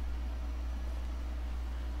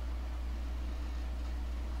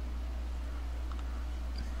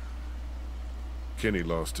 Kenny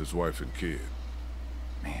lost his wife and kid.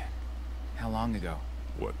 Man, how long ago?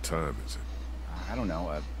 What time is it? I don't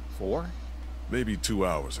know, 4? Maybe 2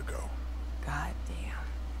 hours ago. God damn.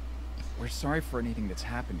 We're sorry for anything that's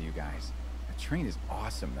happened to you guys. The train is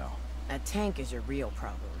awesome, though. That tank is your real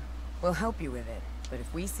problem. We'll help you with it, but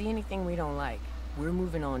if we see anything we don't like, we're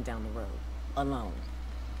moving on down the road. Alone.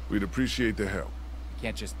 We'd appreciate the help. You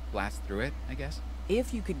can't just blast through it, I guess?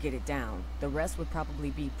 If you could get it down, the rest would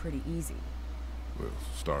probably be pretty easy. We'll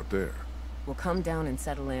start there. We'll come down and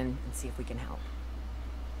settle in and see if we can help.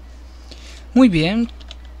 Muy bien.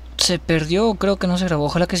 Se perdió, creo que no se grabó.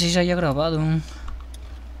 Ojalá que sí se haya grabado.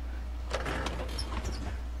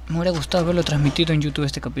 Me hubiera gustado verlo transmitido en YouTube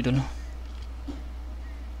este capítulo.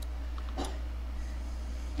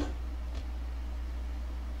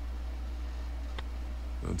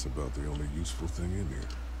 That's about the only useful thing in here.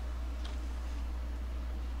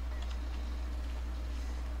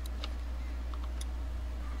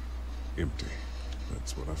 Empty.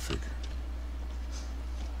 That's what I figured.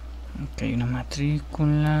 Ok, una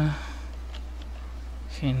matrícula.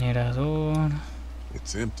 Generador.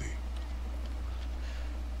 It's empty.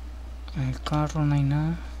 En el carro no hay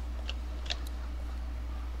nada.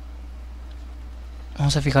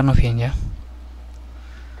 Vamos a fijarnos bien ya.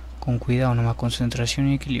 Con cuidado, nomás concentración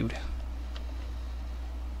y equilibrio.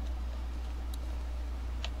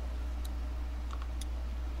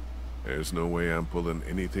 There's no way I'm pulling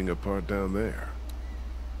anything apart down there.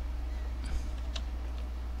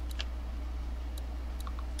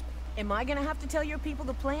 Am I gonna have to tell your people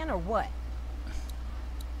the plan or what?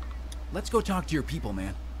 Let's go talk to your people,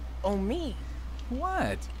 man. Oh, me?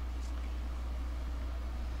 What?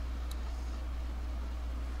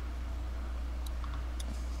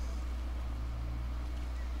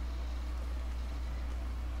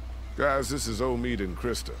 Guys, this is Omid and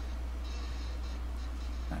Krista.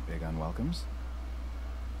 Not big on welcomes.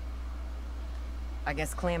 I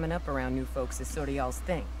guess clamming up around new folks is sort of y'all's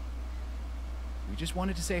thing. We just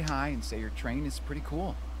wanted to say hi and say your train is pretty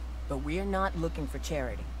cool. But we're not looking for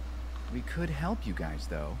charity. We could help you guys,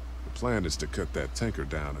 though. The plan is to cut that tanker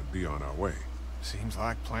down and be on our way. Seems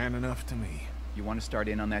like plan enough to me. You want to start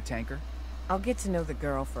in on that tanker? I'll get to know the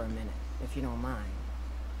girl for a minute, if you don't mind.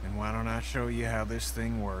 And why don't I show you how this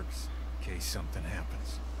thing works, in case something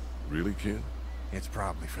happens? Really, kid? It's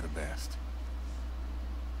probably for the best.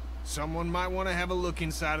 Someone might want to have a look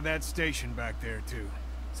inside of that station back there, too.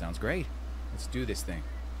 Sounds great. Let's do this thing.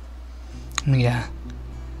 Mira,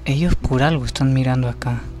 ellos por algo están mirando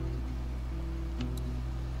acá.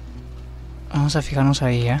 Vamos a fijarnos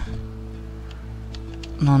ahí, ¿ya?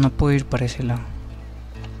 No, no puedo ir para ese lado.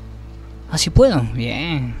 Ah, sí puedo.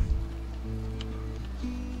 Bien.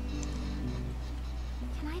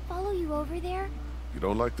 Can I follow you over there? You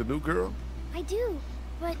don't like the new girl? I do,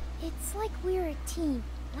 but it's like we're a team,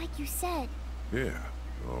 like you said. Yeah,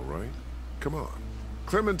 all right. Come on.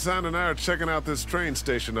 Clementine and I are checking out this train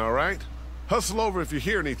station, all right? Hustle over if you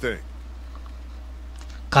hear anything.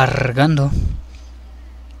 Cargando.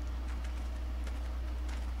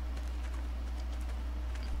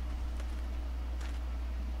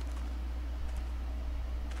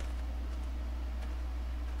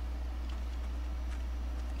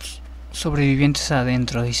 Sobrevivientes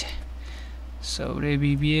adentro, dice.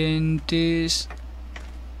 Sobrevivientes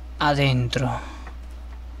adentro.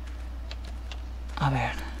 A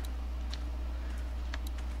ver.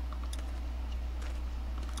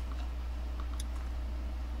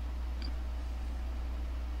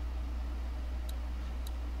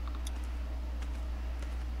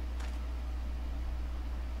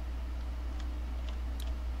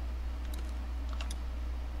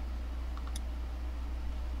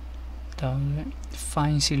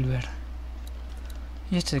 Fine Silver.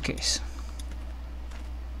 ¿Y este qué es?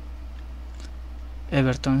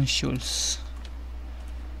 Everton Schultz.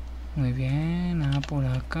 Muy bien, nada por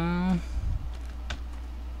acá.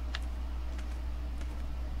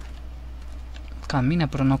 Camina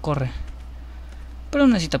pero no corre. Pero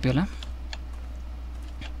necesita piola.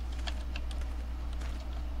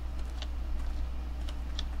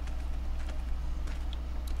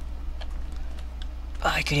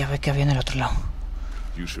 Ay, quería ver qué había en el otro lado.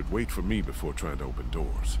 You should wait for me before trying to open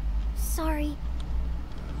doors. Sorry.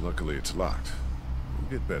 Luckily it's locked. We'll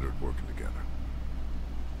get better at working together.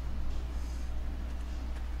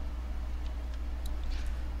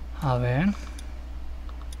 A ver.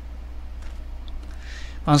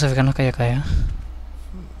 Vamos a fijarnos que hay acá, ¿ya?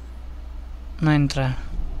 No entra.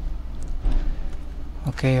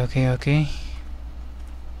 Ok.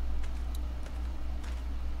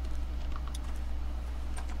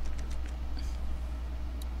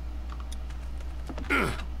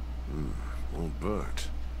 Won't budge.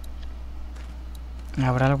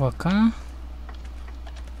 ¿Habrá algo acá?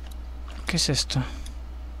 ¿Qué es esto?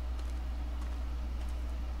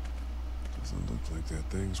 Doesn't look like that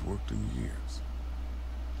thing's worked in years.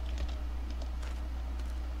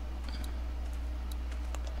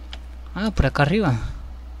 Ah, por acá arriba.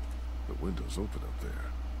 The window's open up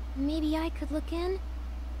there. Maybe I could look in?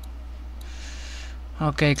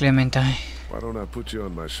 Ok, Clementine. Why don't I put you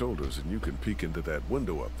on my shoulders and you can peek into that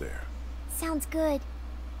window up there? Sounds good.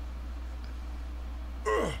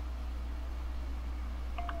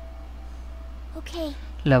 Okay.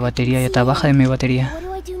 La batería ya está baja de mi batería. What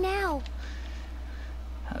do I do now?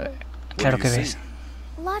 A ver, claro que ves.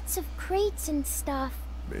 Lots of crates and stuff.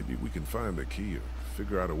 Maybe we can find the key or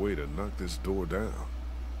figure out a way to knock this door down.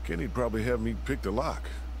 Kenny'd probably have me pick the lock,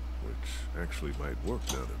 which actually might work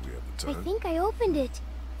now that we have the I time. think I opened it.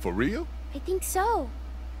 For real? I think so.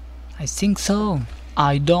 I think so.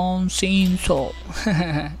 I don't think so.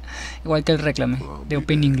 Igual que el reclame de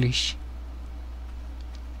Open English.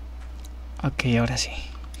 Ok, ahora sí.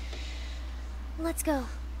 Let's go.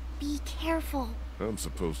 Be careful. I'm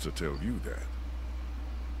supposed to tell you that.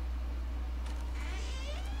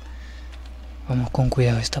 Vamos con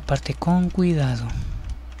cuidado, esta parte con cuidado.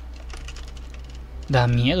 Da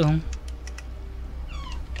miedo. God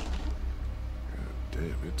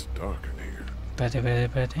damn, it's dark in here.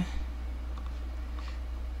 Espérate.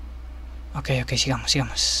 Ok, sigamos.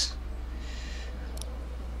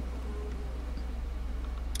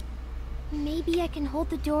 Maybe I can hold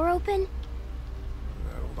the door open?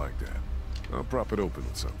 I don't like that. I'll prop it open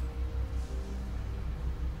with something.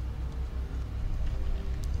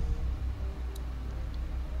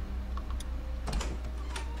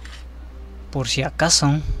 Por si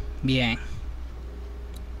acaso. Bien.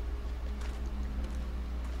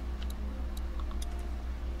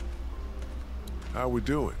 How we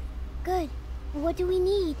doing? Good. What do we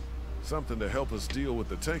need? Something to help us deal with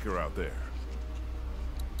the taker out there.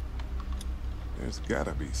 There's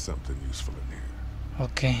gotta be something useful in here.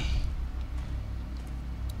 Ok.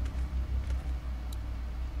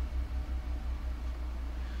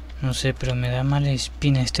 No sé, pero me da mala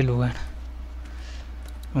espina este lugar.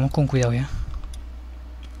 Vamos con cuidado ya.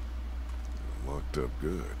 Locked locked up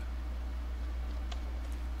good.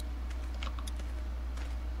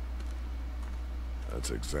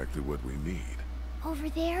 That's exactly what we need. Over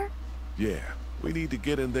there? Yeah, we need to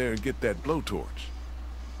get in there and get that blowtorch.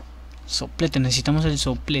 Soplete, necesitamos el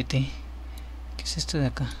soplete. ¿Qué es esto de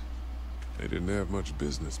acá? They didn't have much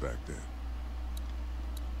business back then.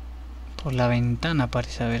 Por la ventana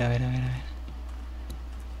parece. A ver, a ver, a ver, a ver.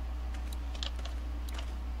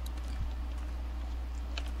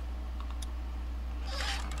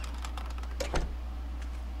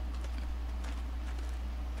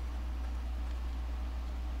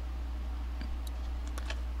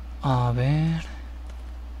 A ver.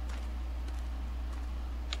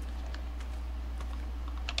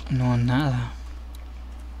 No, nada.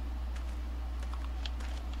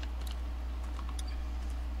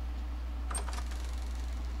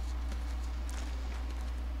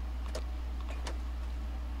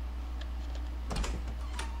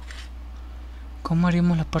 ¿Cómo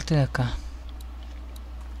haríamos la parte de acá?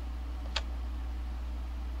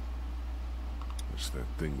 Wish that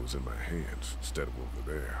thing was in my hands instead of over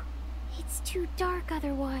there. It's too dark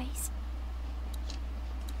otherwise.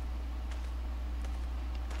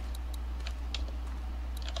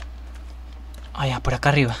 Ah, ya, por acá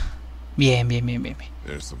arriba. Bien, bien, bien, bien, bien.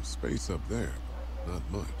 There's some space up there, but not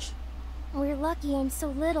much. We're lucky I'm so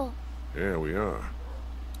little. Yeah, we are.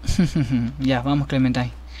 Ya, vamos,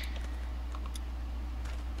 Clementine.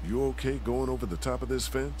 You okay going over the top of this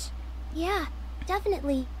fence? Yeah,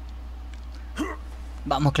 definitely.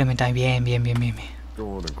 Vamos, Clementine. Bien, bien, bien, bien, bien.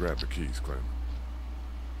 Go on and grab the keys, Clem.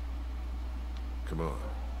 Come on,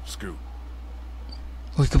 scoot.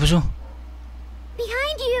 Uy, ¿qué pasó?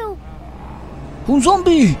 Behind you! ¡Un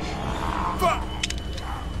zombie!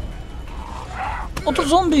 ¡Otro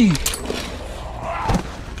zombie!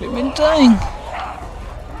 Clementine.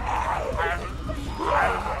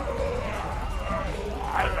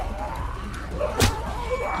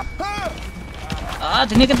 Ah,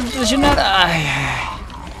 tenía que presionar. Ay, ay.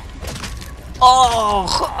 ¡Oh!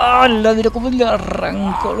 ¡Hala! Mira cómo le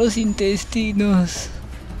arrancó los intestinos.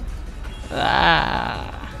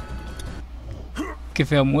 ¡Ah! ¡Qué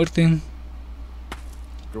fea muerte!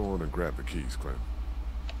 Go on and grab the keys, Clem.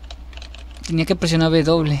 Tenía que presionar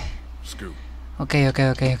W. Scoot. Ok. Behind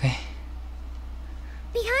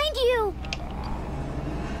you!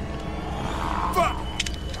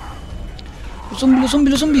 Los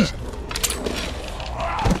zombies.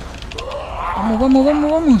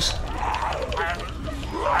 Vamos.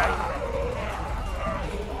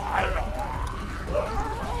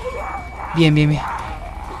 Bien.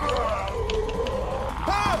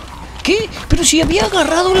 ¿Qué? Pero si había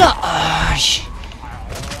agarrado la... Ay.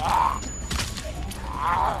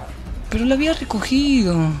 Pero la había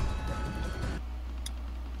recogido.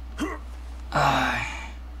 Ay.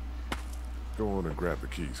 Go on and grab the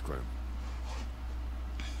keys, Clem.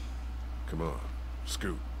 Come on,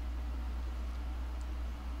 scoot.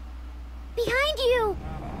 Behind you!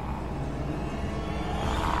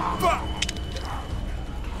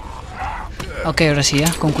 Ok, ahora sí, ¿eh?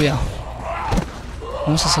 Con cuidado.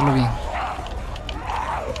 Vamos a hacerlo bien.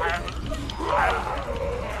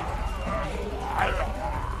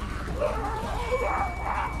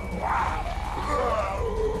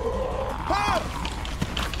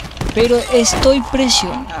 Pero estoy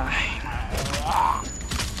presionado.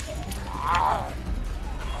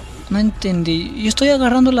 No entendí. Yo estoy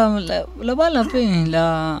agarrando la bala, pe.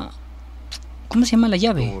 ¿Cómo se llama la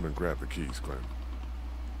llave?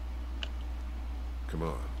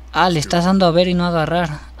 Ah, le estás dando a ver y no a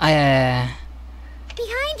agarrar. Ay.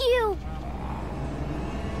 Behind you!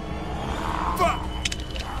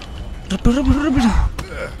 Rápido.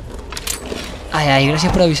 Ay,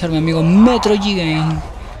 gracias por avisarme, amigo. Metro Gigan.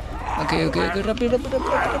 Ok, rápido.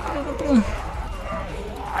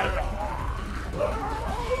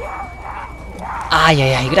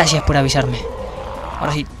 Ay, gracias por avisarme.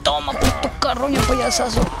 Ahora sí, toma, puto carroña,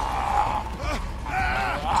 payasazo.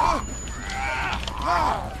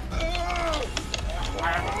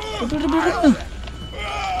 Rápido.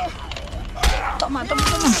 Toma.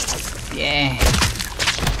 Bien.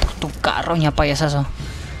 Tu carroña, payasazo.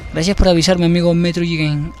 Gracias por avisarme, amigo Metro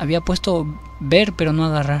Gigan. Había puesto ver, pero no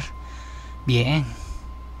agarrar. Bien.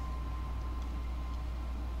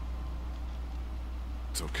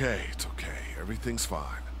 It's okay. Everything's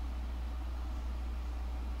fine.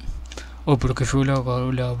 Oh, pero que feo,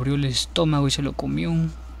 le abrió el estómago y se lo comió.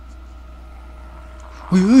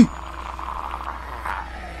 Uy.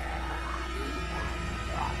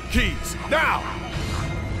 Keys, now!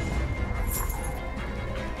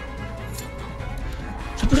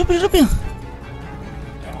 Rápido.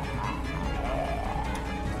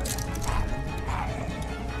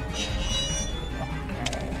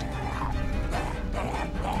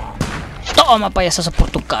 Toma, payasazo,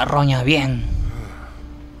 por tu carroña, bien.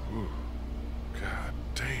 God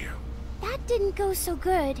damn. That didn't go so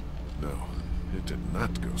good. No, it did not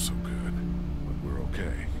go so good. But we're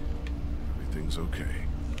okay. Everything's okay.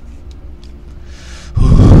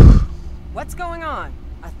 What's going on?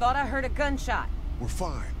 I thought I heard a gunshot. We're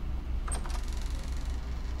fine.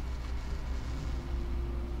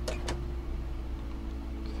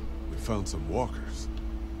 We found some walkers.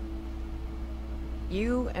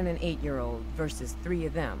 You and an 8-year-old versus 3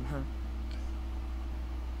 of them, huh?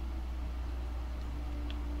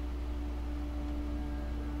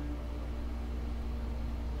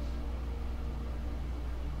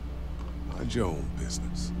 Mind your own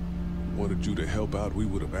business. Wanted you to help out, we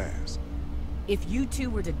would have asked. If you 2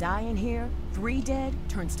 were to die in here, 3 dead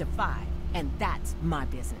turns to 5, and that's my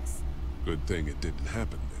business. Good thing it didn't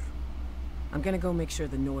happen then. I'm gonna go make sure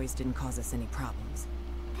the noise didn't cause us any problems.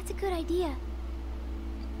 That's a good idea.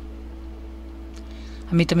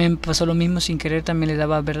 A mí también me pasó lo mismo, sin querer también le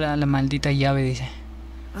daba a ver a la maldita llave, dice.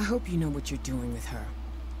 I hope you know what you're doing with her.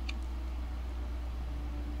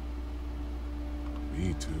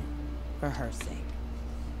 Me too. For her sake.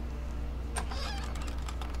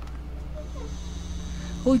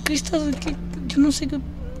 Uy, Krista, yo no sé qué...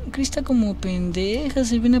 Krista como pendeja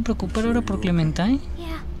se viene a preocupar ahora por Clementine.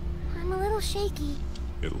 Yeah, I'm a little shaky.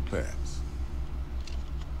 It'll pass.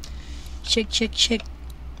 Check, check, check.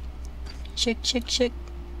 Check, check, check.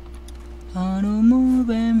 I don't move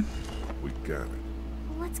him. We got it.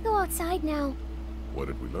 Let's go outside now. What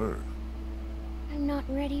did we learn? I'm not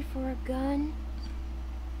ready for a gun.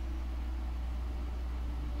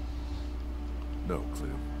 No,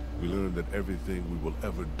 Clem. We learned that everything we will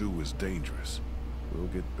ever do is dangerous. We'll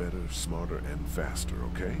get better, smarter, and faster,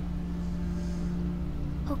 okay?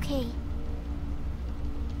 Okay.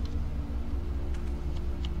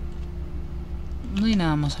 No hay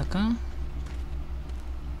nada más acá.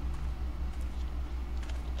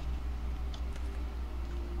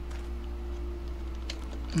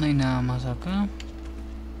 No hay nada más acá.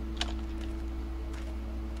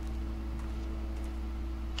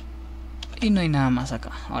 Y no hay nada más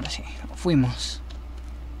acá. Ahora sí, fuimos.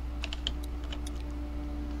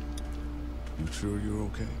 You sure you're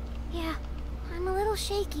okay? Yeah, I'm a little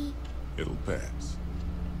shaky. It'll pass.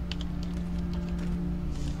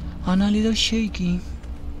 I'm a little shaky.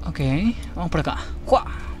 Ok, vamos por acá. ¡Jua!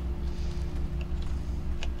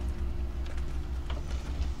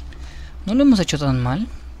 No lo hemos hecho tan mal,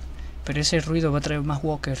 pero ese ruido va a traer más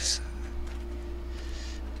walkers.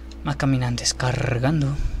 Más caminantes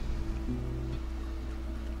cargando.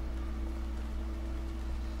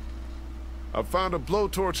 I found a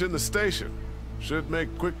blowtorch in the station. Should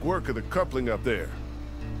make quick work of the coupling up there.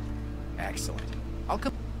 Excellent. I'll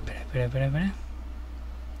come. Espera.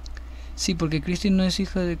 Sí, porque Christy no es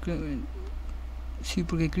hija de... Sí,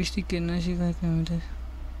 porque Christy que no es hija de Clemente.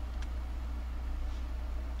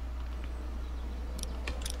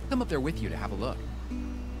 Come up there with you to have a look.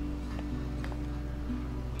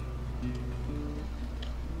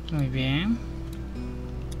 Muy bien.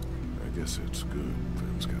 I guess it's good.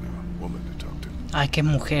 Clem's got a woman to talk to. Ay, qué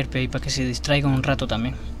mujer, pe, para que se distraiga un rato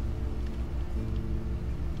también.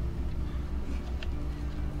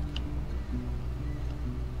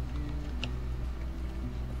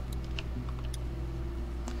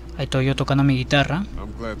 Ahí estoy yo tocando mi guitarra,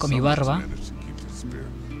 con mi barba.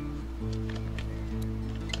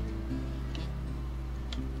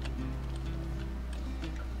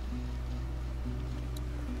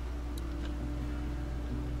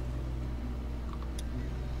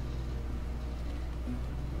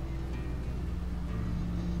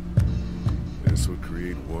 This would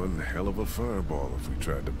create one hell of a fireball if we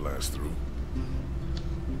tried to blast through.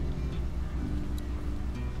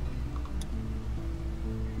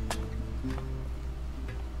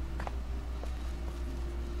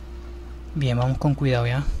 Bien, vamos con cuidado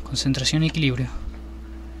ya. Concentración y equilibrio.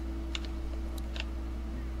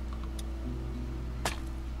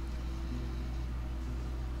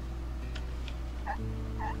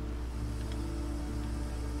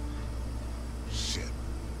 Shit.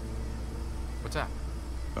 What's up?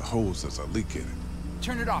 The hose has a leak in it.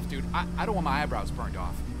 Turn it off, dude. I don't want my eyebrows burned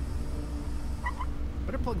off.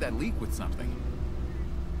 Better plug that leak with something.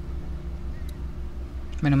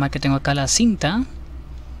 Menos mal que tengo acá la cinta.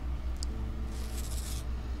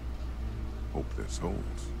 Hope this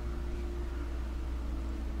holds.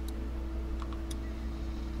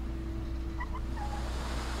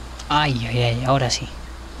 Ay, ay, ay, ahora sí.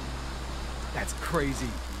 That's crazy.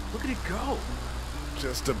 Look at it go.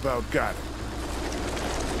 Just about got it.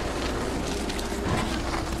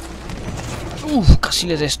 Casi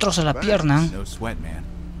le destroza la pierna. No sweat, man.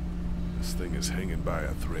 This thing is hanging by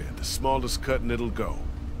a thread. The smallest cut and it'll go.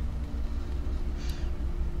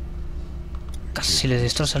 Casi le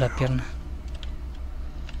destroza la pierna.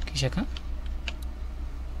 ¿Qué hice acá?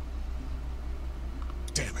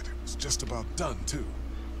 Damn it, it was just about done too.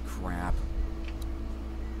 Crap.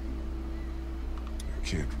 I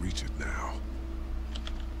can't reach it now.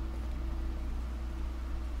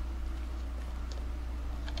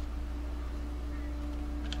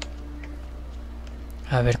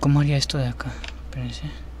 A ver, ¿cómo haría esto de acá?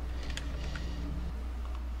 Espérense.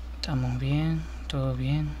 Estamos bien, todo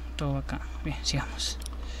acá. Bien, sigamos.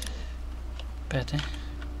 Espérate.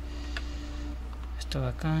 Esto va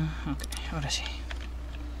acá. Ok, ahora sí.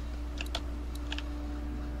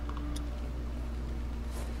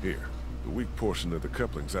 Here, the weak portion of the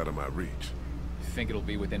coupling's out of my reach. Think it'll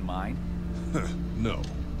be within mine? No,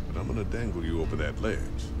 but I'm gonna dangle you over that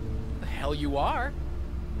ledge. The hell you are?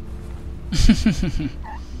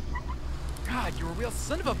 God, you're a real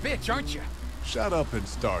son of a bitch, aren't you? Shut up and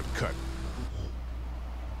start cutting.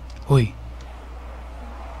 Uy.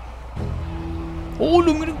 ¡Oh,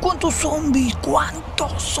 miren cuántos zombies!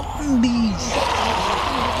 ¡Cuántos zombies!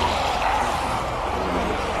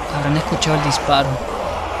 Habrán escuchado el disparo.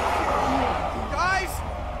 Guys,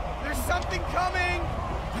 there's something coming.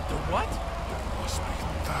 What the what? There must be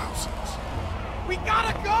thousands. We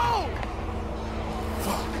gotta go.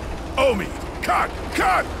 Fuck. Omi, cut!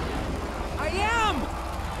 Cut! I am!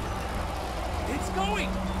 It's going!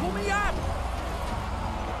 Pull me up!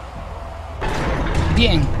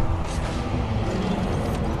 Bien.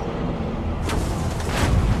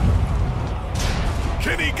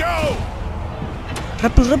 Can he go?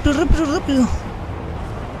 Rápido, rápido, rápido, rápido.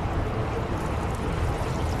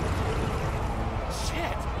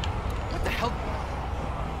 Shit! What the hell?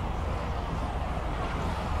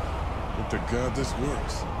 But to God this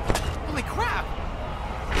works. Holy crap!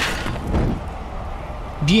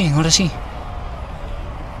 Bien, ahora sí.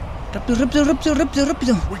 Rápido, rápido, rápido, rápido,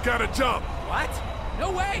 rápido. We gotta jump. What?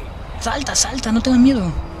 No way! Salta, salta, no tengas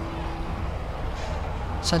miedo.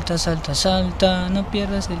 Salta, salta, salta, no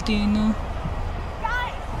pierdas el tino.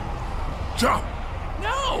 Jump!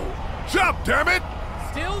 No! Jump, damn it!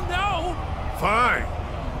 Still no! Fine.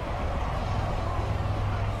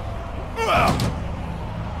 Ah!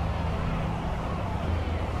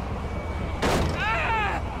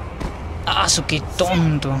 ¡Ah, su qué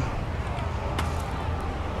tonto!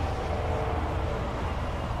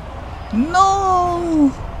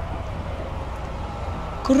 ¡No!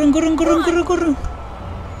 ¡Corran, corran, corran, corran, corran!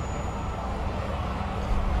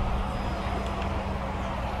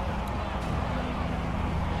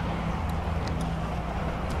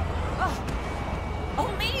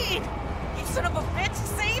 Omid! You son of a bitch,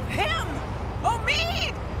 save him!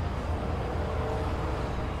 Omid!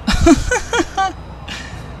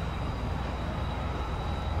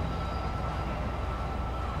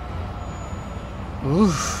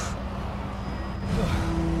 Uff.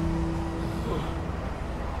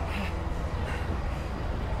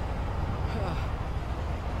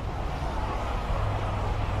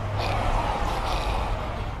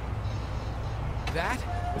 That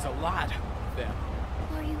was a lot of them.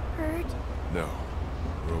 Are you hurt? No,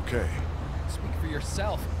 we're okay. Speak for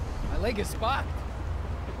yourself. My leg is fucked.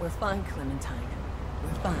 We're fine, Clementine.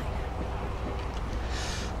 We're fine.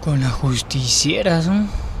 Con las justicieras, ¿no?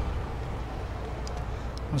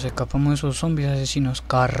 Nos escapamos de esos zombies asesinos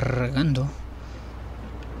cargando.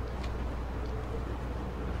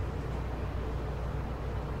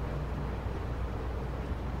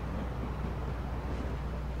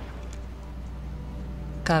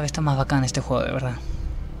 Cada vez está más bacán este juego, de verdad.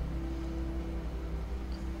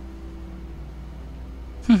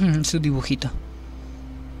 Su dibujito.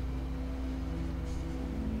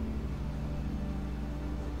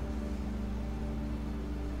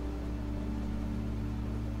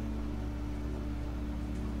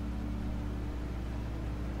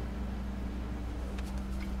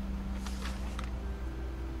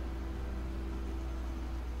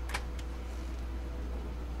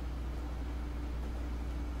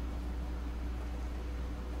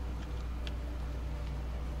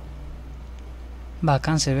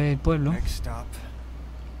 Bacán se ve el pueblo. Next stop,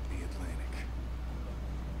 the Atlantic.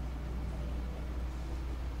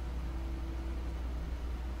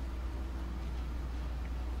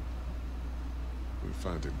 We're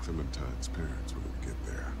finding Clementine's parents when we get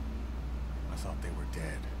there. I thought they were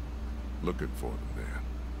dead. Looking for them, man.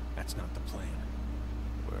 That's not the plan.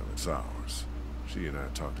 Well, it's ours. She and I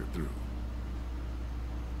talked it through.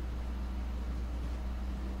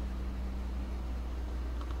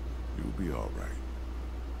 You'll be all right.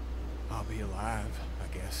 I'll be alive,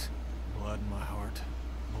 I guess. Blood in my heart.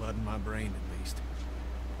 Blood flooding my brain at least.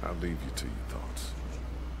 I'll leave you to your thoughts.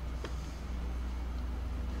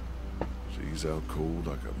 She's out cold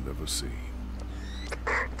like I've never seen.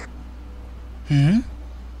 Hmm?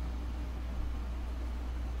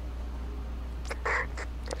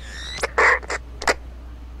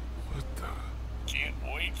 What the? Can't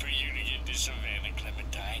wait for you to get to Savannah,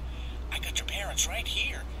 Clementine. I got your parents right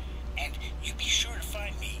here. And you be sure to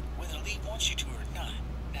find me, whether Lee wants you to or not.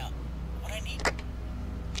 Now, what I need...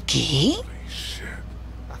 ¿Qué? Holy shit.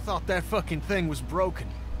 I thought that fucking thing was broken.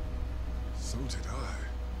 So did I.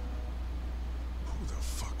 Who the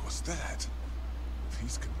fuck was that? If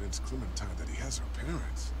he's convinced Clementine that he has her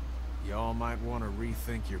parents. Y'all might want to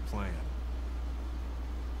rethink your plan.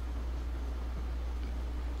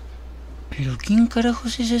 Pero ¿quién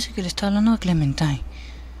carajos es ese que le está hablando a Clementine?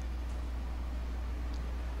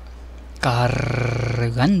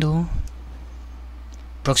 Cargando.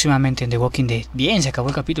 Próximamente en The Walking Dead. Bien, se acabó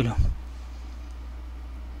el capítulo.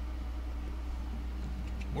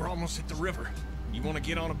 We're almost at the river. You want to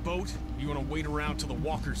get on a boat? You want to wait around till the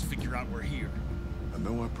walkers figure out we're here? I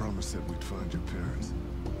know I promised that we'd find your parents.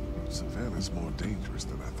 But Savannah's more dangerous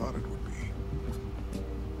than I thought it would be.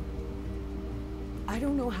 I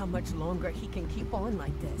don't know how much longer he can keep on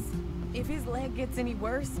like this. If his leg gets any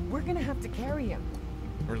worse, we're gonna have to carry him.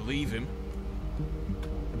 Or leave him.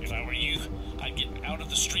 If I were you, I'd get out of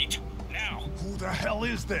the street, now. Who the hell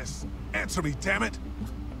is this? Answer me, damn it!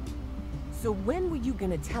 So when were you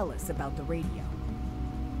gonna tell us about the radio?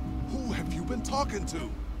 Who have you been talking to?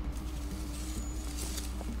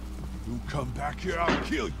 You come back here, I'll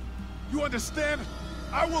kill you. You understand?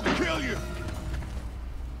 I will kill you.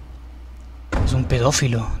 Es un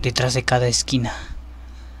pedófilo detrás de cada esquina.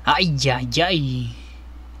 Ay, ay, ay.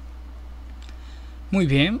 Muy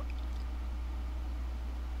bien.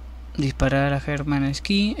 Disparar a Herman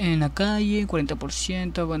Ski en la calle,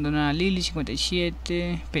 40%. Abandonar a Lily,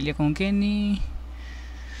 57%. Pelea con Kenny.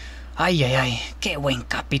 Ay, ay, ay. Qué buen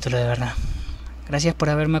capítulo, de verdad. Gracias por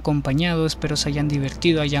haberme acompañado. Espero se hayan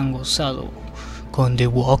divertido, hayan gozado con The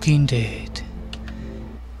Walking Dead.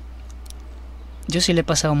 Yo sí le he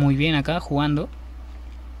pasado muy bien acá jugando.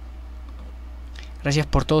 Gracias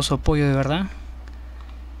por todo su apoyo, de verdad.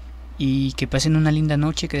 Y que pasen una linda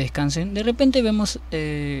noche, que descansen. De repente vemos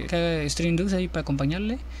que haga Stream Dux ahí para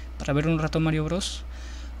acompañarle, para ver un rato Mario Bros.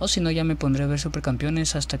 O si no, ya me pondré a ver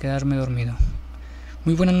Supercampeones hasta quedarme dormido.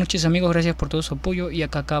 Muy buenas noches, amigos, gracias por todo su apoyo. Y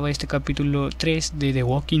acá acaba este capítulo 3 de The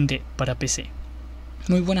Walking Dead para PC.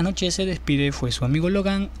 Muy buenas noches, se despide, fue su amigo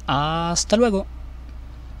Logan. Hasta luego.